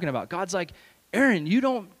 what are you talking about? God's like, Aaron, you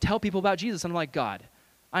don't tell people about Jesus. And I'm like, God,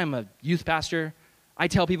 I am a youth pastor. I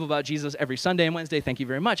tell people about Jesus every Sunday and Wednesday. Thank you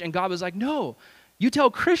very much. And God was like, no, you tell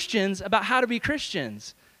Christians about how to be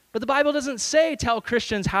Christians. But the Bible doesn't say tell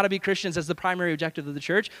Christians how to be Christians as the primary objective of the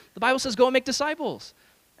church. The Bible says go and make disciples.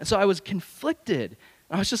 And so I was conflicted.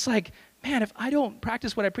 I was just like, man, if I don't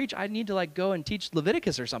practice what I preach, I need to like go and teach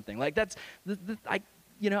Leviticus or something. Like that's,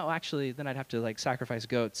 actually, then I'd have to like sacrifice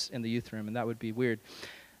goats in the youth room, and that would be weird.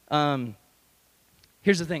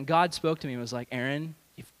 Here's the thing. God spoke to me and was like, Aaron,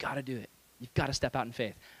 you've got to do it. You've got to step out in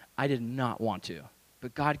faith. I did not want to,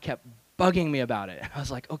 but God kept bugging me about it. I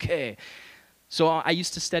was like, okay. So I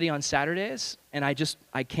used to study on Saturdays, and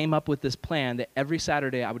I came up with this plan that every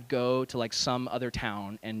Saturday I would go to like some other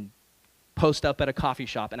town and post up at a coffee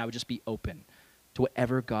shop, and I would just be open to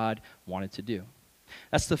whatever God wanted to do.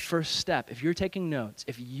 That's the first step. If you're taking notes,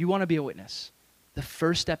 if you want to be a witness, the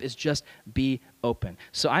first step is just be open.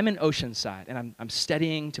 So I'm in Oceanside, and I'm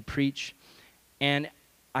studying to preach, and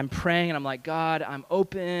I'm praying, and I'm like, God, I'm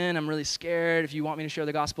open. I'm really scared. If you want me to share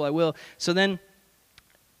the gospel, I will. So then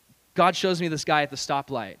God shows me this guy at the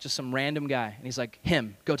stoplight, just some random guy. And he's like,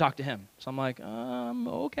 him, go talk to him. So I'm like,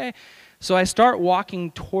 okay. So I start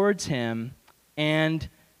walking towards him, and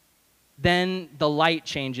then the light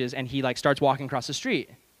changes, and he like starts walking across the street.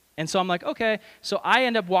 And so I'm like, okay. So I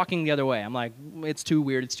end up walking the other way. I'm like, it's too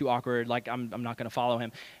weird. It's too awkward. Like, I'm not going to follow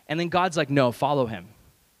him. And then God's like, no, follow him.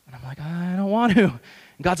 And I'm like, I don't want to.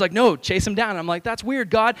 And God's like, no, chase him down. And I'm like, that's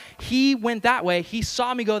weird, God. He went that way. He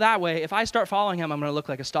saw me go that way. If I start following him, I'm going to look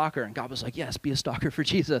like a stalker. And God was like, yes, be a stalker for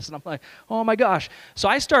Jesus. And I'm like, oh my gosh. So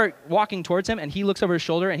I start walking towards him, and he looks over his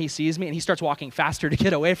shoulder, and he sees me, and he starts walking faster to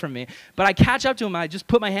get away from me. But I catch up to him, and I just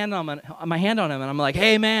put my hand on him, and I'm like,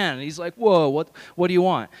 hey, man. And he's like, whoa, what do you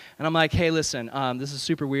want? And I'm like, hey, listen, this is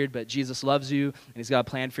super weird, but Jesus loves you, and he's got a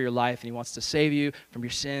plan for your life, and he wants to save you from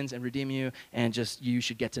your sins and redeem you, and just you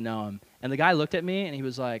should get to know him. And the guy looked at me, and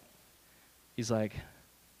he's like,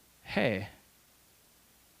 hey,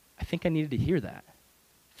 I think I needed to hear that.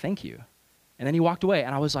 Thank you. And then he walked away,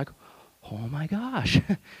 and I was like, oh my gosh,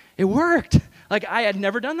 it worked. Like, I had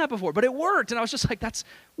never done that before, but it worked. And I was just like, that's,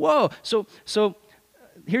 whoa. So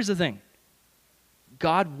here's the thing.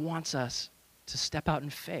 God wants us to step out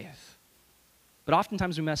in faith. But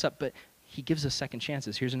oftentimes we mess up, but he gives us second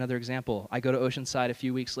chances. Here's another example. I go to Oceanside a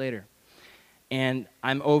few weeks later. And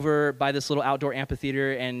I'm over by this little outdoor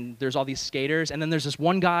amphitheater, and there's all these skaters. And then there's this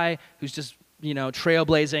one guy who's just,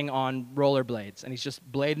 trailblazing on rollerblades. And he's just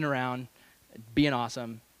blading around, being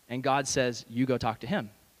awesome. And God says, you go talk to him.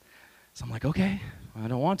 So I'm like, okay, I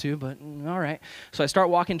don't want to, but all right. So I start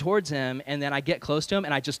walking towards him, and then I get close to him,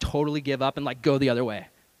 and I just totally give up and, go the other way.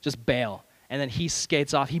 Just bail. And then he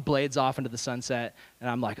skates off. He blades off into the sunset. And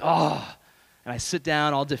I'm like, oh. And I sit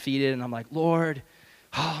down all defeated, and I'm like, Lord,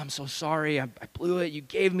 I'm so sorry, I blew it. You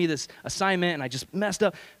gave me this assignment, and I just messed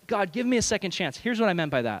up. God, give me a second chance. Here's what I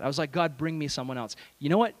meant by that. I was like, God, bring me someone else. You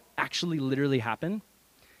know what actually literally happened?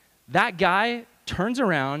 That guy turns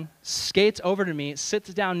around, skates over to me,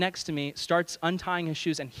 sits down next to me, starts untying his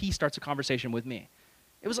shoes, and he starts a conversation with me.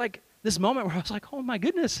 It was like this moment where I was like, oh my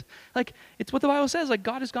goodness. Like, it's what the Bible says. Like,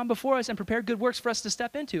 God has gone before us and prepared good works for us to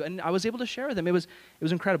step into. And I was able to share with him. It was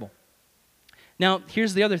incredible. Now,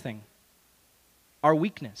 here's the other thing. Our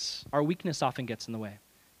weakness often gets in the way.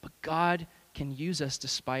 But God can use us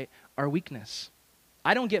despite our weakness.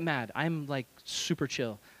 I don't get mad. I'm super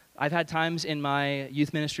chill. I've had times in my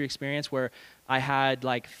youth ministry experience where I had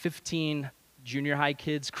 15 junior high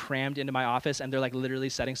kids crammed into my office, and they're literally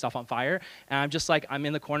setting stuff on fire. And I'm just I'm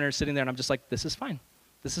in the corner sitting there, and I'm just like, this is fine.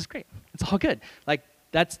 This is great. It's all good.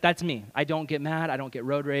 That's me. I don't get mad. I don't get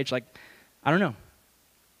road rage. I don't know.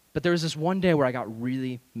 But there was this one day where I got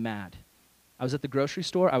really mad. I was at the grocery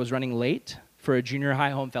store. I was running late for a junior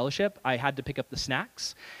high home fellowship. I had to pick up the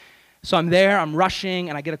snacks. So I'm there, I'm rushing,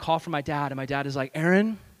 and I get a call from my dad. And my dad is like,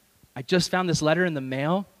 Aaron, I just found this letter in the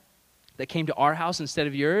mail that came to our house instead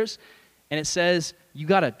of yours. And it says, you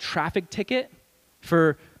got a traffic ticket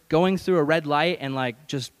for going through a red light and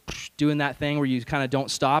just doing that thing where you kind of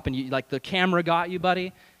don't stop. And you the camera got you,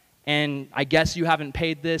 buddy. And I guess you haven't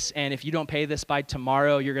paid this, and if you don't pay this by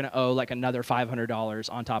tomorrow, you're going to owe another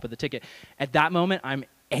 $500 on top of the ticket. At that moment, I'm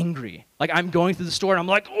angry. I'm going through the store, and I'm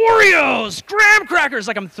like, Oreos, graham crackers.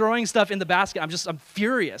 I'm throwing stuff in the basket. I'm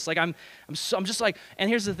furious. I'm just and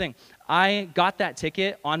here's the thing. I got that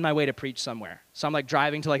ticket on my way to preach somewhere. So I'm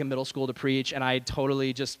driving to a middle school to preach, and I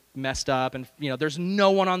totally just messed up. And there's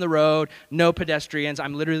no one on the road, no pedestrians.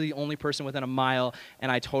 I'm literally the only person within a mile,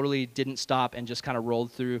 and I totally didn't stop and just kind of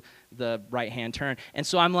rolled through the right-hand turn. And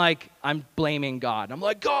so I'm blaming God. I'm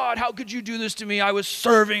like, God, how could you do this to me? I was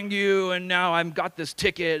serving you, and now I've got this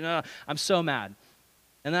ticket. I'm so mad.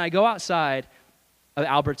 And then I go outside of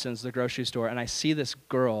Albertsons, the grocery store, and I see this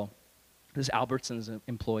girl, this Albertsons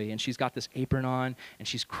employee, and she's got this apron on, and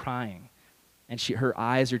she's crying. And her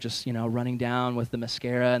eyes are just, running down with the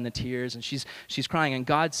mascara and the tears, and she's crying. And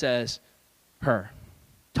God says,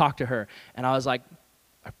 talk to her. And I was like,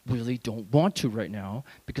 I really don't want to right now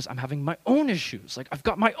because I'm having my own issues. I've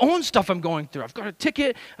got my own stuff I'm going through. I've got a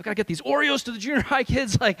ticket. I've got to get these Oreos to the junior high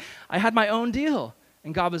kids. I had my own deal.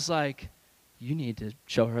 And God was like, you need to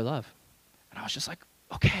show her love. And I was just like,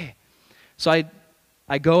 okay. So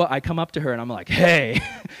I come up to her, and I'm like, hey.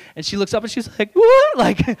 And she looks up, and she's like,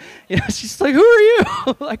 what? She's like, who are you?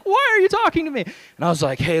 Why are you talking to me? And I was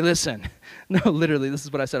like, hey, listen. No, literally, this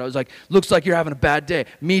is what I said. I was like, looks like you're having a bad day.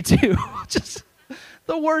 Me too. Just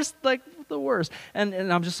the worst, the worst. And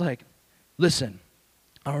I'm just like, listen,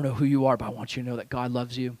 I don't know who you are, but I want you to know that God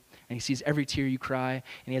loves you. And he sees every tear you cry, and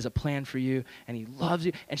he has a plan for you, and he loves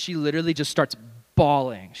you. And she literally just starts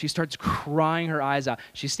bawling. She starts crying her eyes out.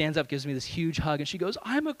 She stands up, gives me this huge hug, and she goes,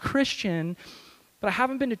 I'm a Christian, but I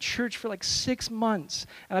haven't been to church for like 6 months,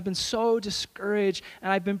 and I've been so discouraged,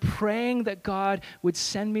 and I've been praying that God would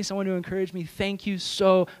send me someone to encourage me. Thank you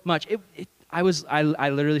so much. I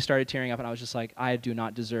literally started tearing up, and I was just like, I do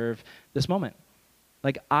not deserve this moment.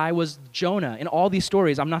 Like, I was Jonah. In all these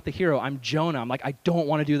stories, I'm not the hero. I'm Jonah. I'm like, I don't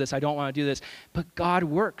want to do this. I don't want to do this. But God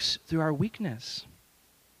works through our weakness,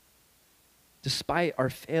 despite our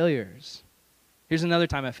failures. Here's another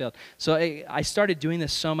time I failed. So I started doing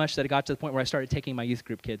this so much that it got to the point where I started taking my youth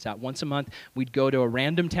group kids out. Once a month, we'd go to a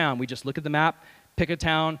random town. We'd just look at the map, pick a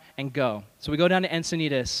town, and go. So we go down to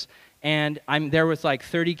Encinitas, and I'm there with like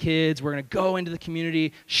 30 kids. We're going to go into the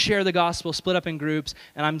community, share the gospel, split up in groups,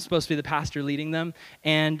 and I'm supposed to be the pastor leading them.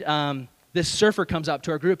 And this surfer comes up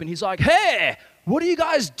to our group, and he's like, hey, what are you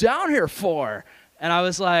guys down here for? And I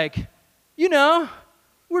was like, you know,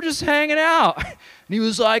 we're just hanging out. And he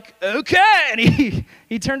was like, okay. And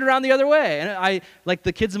he turned around the other way. And like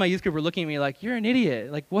the kids in my youth group were looking at me like, you're an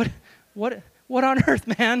idiot. Like, what on earth,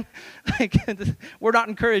 man? Like, we're not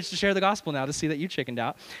encouraged to share the gospel now to see that you chickened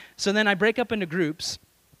out. So then I break up into groups.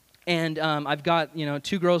 And I've got,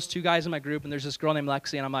 2 girls, 2 guys in my group, and there's this girl named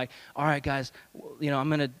Lexi, and I'm like, all right, guys, I'm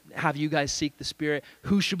going to have you guys seek the Spirit.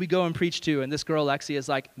 Who should we go and preach to? And this girl, Lexi, is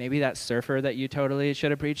like, maybe that surfer that you totally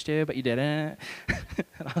should have preached to, but you didn't.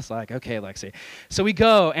 And I was like, okay, Lexi. So we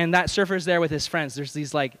go, and that surfer's there with his friends. There's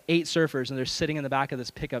these, 8 surfers, and they're sitting in the back of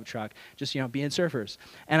this pickup truck, just, being surfers.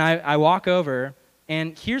 And I walk over.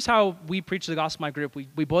 And here's how we preach the gospel in my group.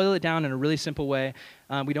 We boil it down in a really simple way.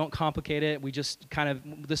 We don't complicate it. We just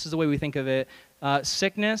this is the way we think of it.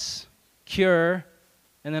 Sickness, cure,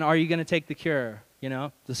 and then are you going to take the cure?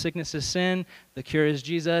 The sickness is sin, the cure is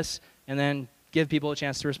Jesus, and then give people a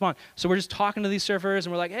chance to respond. So we're just talking to these surfers,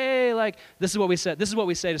 and we're like, hey, this is what we said. This is what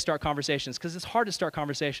we say to start conversations, because it's hard to start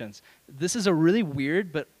conversations. This is a really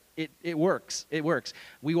weird, but it works. It works.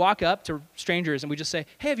 We walk up to strangers, and we just say,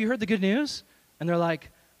 hey, have you heard the good news? And they're like,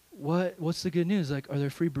 what's the good news? Like, are there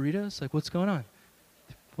free burritos? Like, what's going on?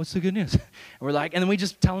 What's the good news? And we're like, and then we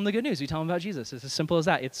just tell them the good news. We tell them about Jesus. It's as simple as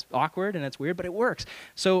that. It's awkward and it's weird, but it works.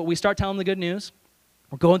 So we start telling them the good news.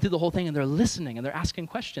 We're going through the whole thing, and they're listening, and they're asking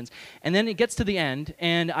questions. And then it gets to the end,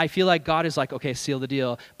 and I feel like God is like, okay, seal the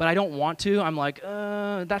deal. But I don't want to. I'm like,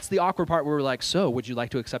 that's the awkward part where we're like, so would you like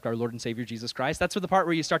to accept our Lord and Savior, Jesus Christ? That's the part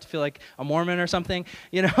where you start to feel like a Mormon or something,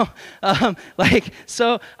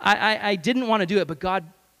 So I didn't want to do it, but God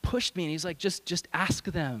pushed me, and he's like, just ask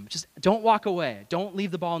them. Just don't walk away. Don't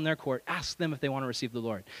leave the ball in their court. Ask them if they want to receive the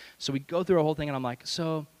Lord. So we go through a whole thing, and I'm like,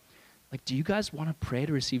 do you guys want to pray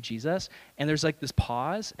to receive Jesus? And there's this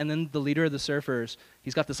pause, and then the leader of the surfers,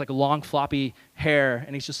 he's got this long floppy hair,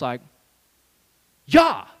 and he's just like,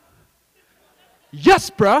 yeah, yes,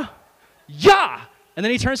 bruh, yeah. And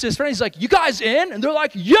then he turns to his friend, he's like, you guys in? And they're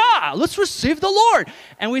like, yeah, let's receive the Lord.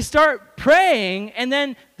 And we start praying, and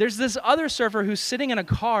then there's this other surfer who's sitting in a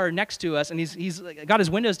car next to us, and he's got his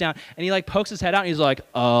windows down, and he pokes his head out, and he's like,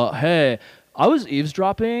 hey, I was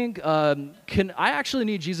eavesdropping. Can I actually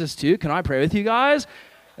need Jesus too? Can I pray with you guys?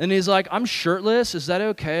 And he's like, I'm shirtless. Is that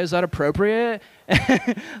okay? Is that appropriate?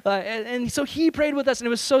 And so he prayed with us, and it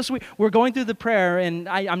was so sweet. We're going through the prayer, and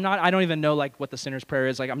I don't even know what the sinner's prayer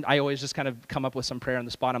is. I always just kind of come up with some prayer on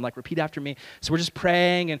the spot. I'm like, repeat after me. So we're just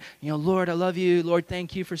praying, and Lord, I love you. Lord,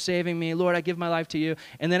 thank you for saving me. Lord, I give my life to you.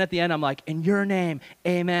 And then at the end, I'm like, in your name,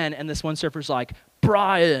 amen. And this one surfer's like,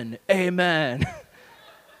 Brian, amen.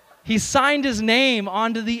 He signed his name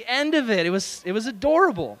onto the end of it. It was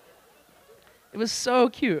adorable. It was so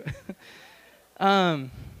cute.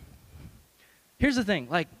 Here's the thing,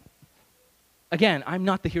 again, I'm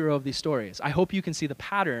not the hero of these stories. I hope you can see the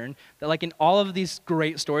pattern that in all of these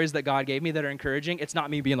great stories that God gave me that are encouraging, it's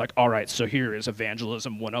not me being like, all right, so here is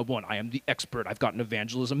evangelism 101. I am the expert. I've got an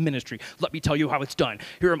evangelism ministry. Let me tell you how it's done.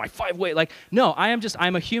 Here are my 5 ways. No,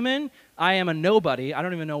 I'm a human. I am a nobody. I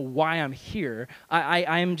don't even know why I'm here.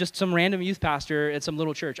 I am just some random youth pastor at some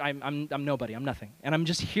little church. I'm nobody. I'm nothing. And I'm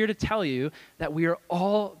just here to tell you that we are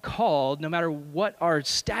all called, no matter what our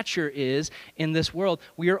stature is in this world,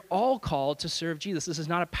 we are all called to serve Jesus. This is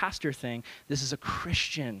not a pastor thing. This is a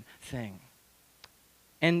Christian thing.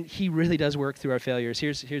 And he really does work through our failures.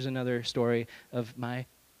 Here's another story of my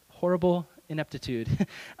horrible ineptitude.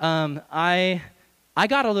 I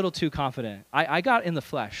got a little too confident. I got in the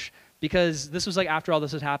flesh. Because this was after all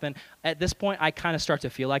this had happened, at this point, I kind of start to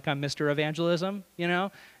feel like I'm Mr. Evangelism,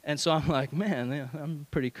 And so I'm like, man, I'm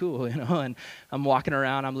pretty cool, And I'm walking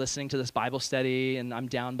around, I'm listening to this Bible study, and I'm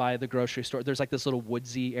down by the grocery store. There's this little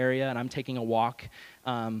woodsy area, and I'm taking a walk.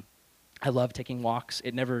 I love taking walks.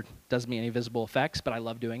 It never does me any visible effects, but I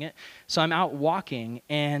love doing it. So I'm out walking,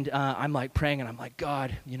 and I'm like praying, and I'm like,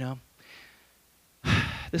 God,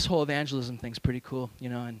 this whole evangelism thing's pretty cool,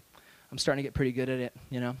 and I'm starting to get pretty good at it,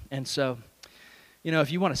 And so,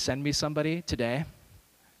 if you want to send me somebody today,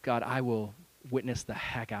 God, I will witness the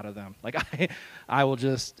heck out of them. Like, I will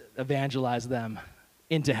just evangelize them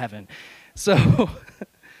into heaven. So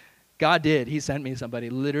God did. He sent me somebody.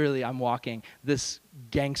 Literally, I'm walking. This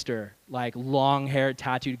gangster, like long-haired,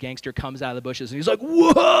 tattooed gangster comes out of the bushes, and he's like,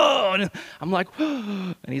 whoa! And I'm like,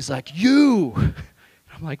 whoa! And he's like, you! And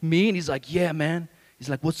I'm like, me? And he's like, yeah, man. He's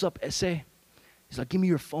like, what's up, essay? He's like, give me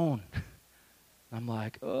your phone. I'm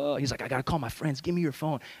like, oh. He's like, I got to call my friends. Give me your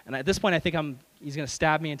phone. And at this point, I think he's going to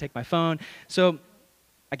stab me and take my phone. So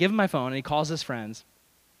I give him my phone, and he calls his friends.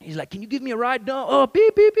 He's like, can you give me a ride? No. Oh,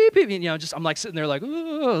 beep, beep, beep, beep. And, I'm like sitting there like,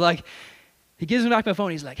 ooh. Like, he gives me back my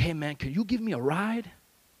phone. He's like, hey, man, could you give me a ride?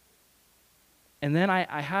 And then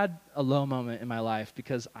I had a low moment in my life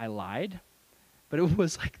because I lied. But it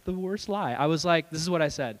was like the worst lie. I was like, this is what I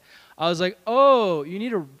said. I was like, oh, you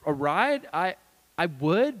need a ride? I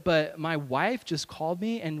would, but my wife just called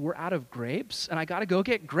me, and we're out of grapes, and I got to go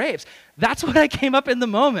get grapes. That's what I came up in the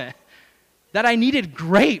moment, that I needed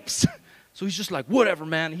grapes. So he's just like, whatever,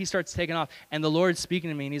 man. He starts taking off, and the Lord's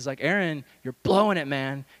speaking to me, and he's like, Aaron, you're blowing it,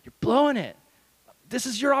 man. You're blowing it. This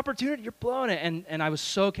is your opportunity. You're blowing it. And I was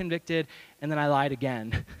so convicted, and then I lied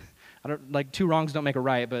again. Two wrongs don't make a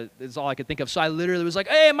right, but it's all I could think of. So I literally was like,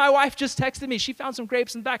 hey, my wife just texted me. She found some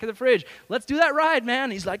grapes in the back of the fridge. Let's do that ride, man.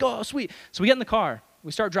 And he's like, oh, sweet. So we get in the car.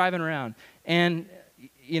 We start driving around. And,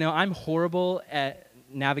 I'm horrible at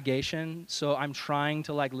navigation, so I'm trying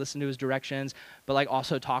to, listen to his directions, but,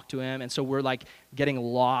 also talk to him. And so we're, getting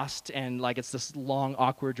lost, and, it's this long,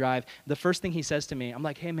 awkward drive. The first thing he says to me, I'm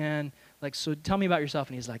like, hey, man, so tell me about yourself.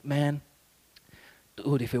 And he's like, man,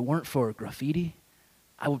 dude, if it weren't for graffiti,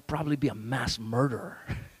 I would probably be a mass murderer.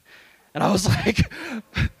 And I was like,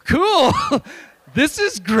 cool, this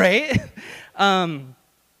is great. And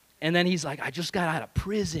then he's like, I just got out of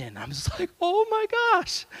prison. I'm just like, oh my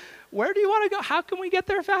gosh, where do you want to go? How can we get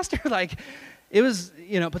there faster? It was,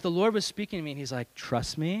 but the Lord was speaking to me, and he's like,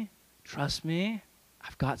 trust me.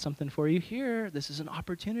 I've got something for you here. This is an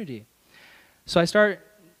opportunity. So I start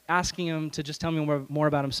asking him to just tell me more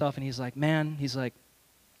about himself, and he's like,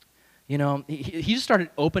 he just started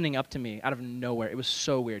opening up to me out of nowhere. It was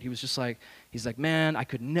so weird. He was just like, man, I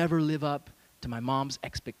could never live up to my mom's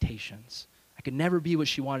expectations. I could never be what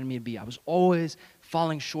she wanted me to be. I was always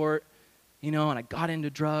falling short, and I got into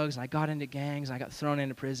drugs, and I got into gangs, and I got thrown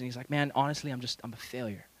into prison. He's like, man, honestly, I'm a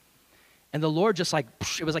failure. And the Lord just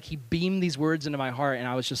it was like he beamed these words into my heart, and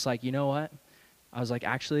I was just like, you know what? I was like,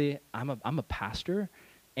 actually, I'm a pastor,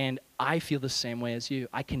 and I feel the same way as you.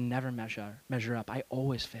 I can never measure up. I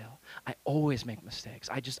always fail. I always make mistakes.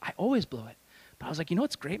 I always blow it. But I was like, you know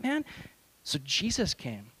what's great, man? So Jesus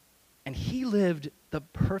came, and he lived the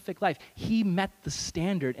perfect life. He met the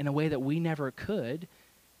standard in a way that we never could.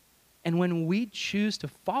 And when we choose to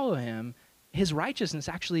follow him, his righteousness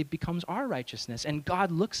actually becomes our righteousness. And God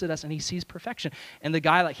looks at us, and he sees perfection. And the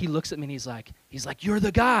guy, he looks at me, and he's like, you're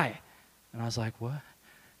the guy. And I was like, what? And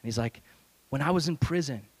he's like, when I was in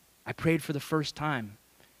prison, I prayed for the first time.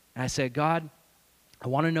 And I said, God, I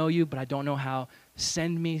want to know you, but I don't know how.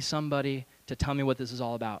 Send me somebody to tell me what this is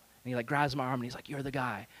all about. And he grabs my arm, and he's like, you're the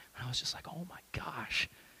guy. And I was just like, oh my gosh.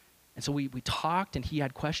 And so we talked, and he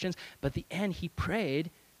had questions. But at the end, he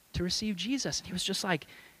prayed to receive Jesus. And he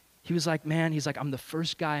was like, man, I'm the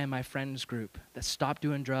first guy in my friends group that stopped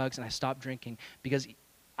doing drugs, and I stopped drinking because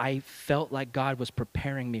I felt like God was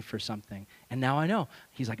preparing me for something. And now I know.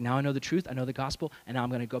 He's like, now I know the truth, I know the gospel, and now I'm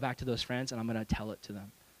going to go back to those friends, and I'm going to tell it to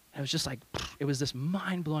them. And it was just it was this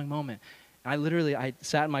mind-blowing moment. And I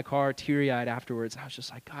sat in my car teary-eyed afterwards, and I was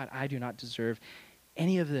just like, God, I do not deserve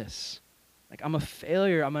any of this. I'm a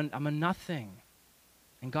failure, I'm a nothing.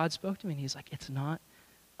 And God spoke to me, and he's like, it's not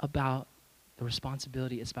about the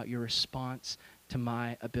responsibility, it's about your response to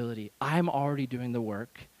my ability. I'm already doing the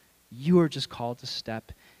work. You are just called to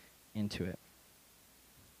step into it.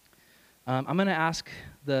 I'm going to ask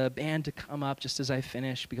the band to come up just as I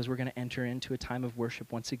finish, because we're going to enter into a time of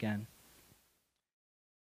worship once again.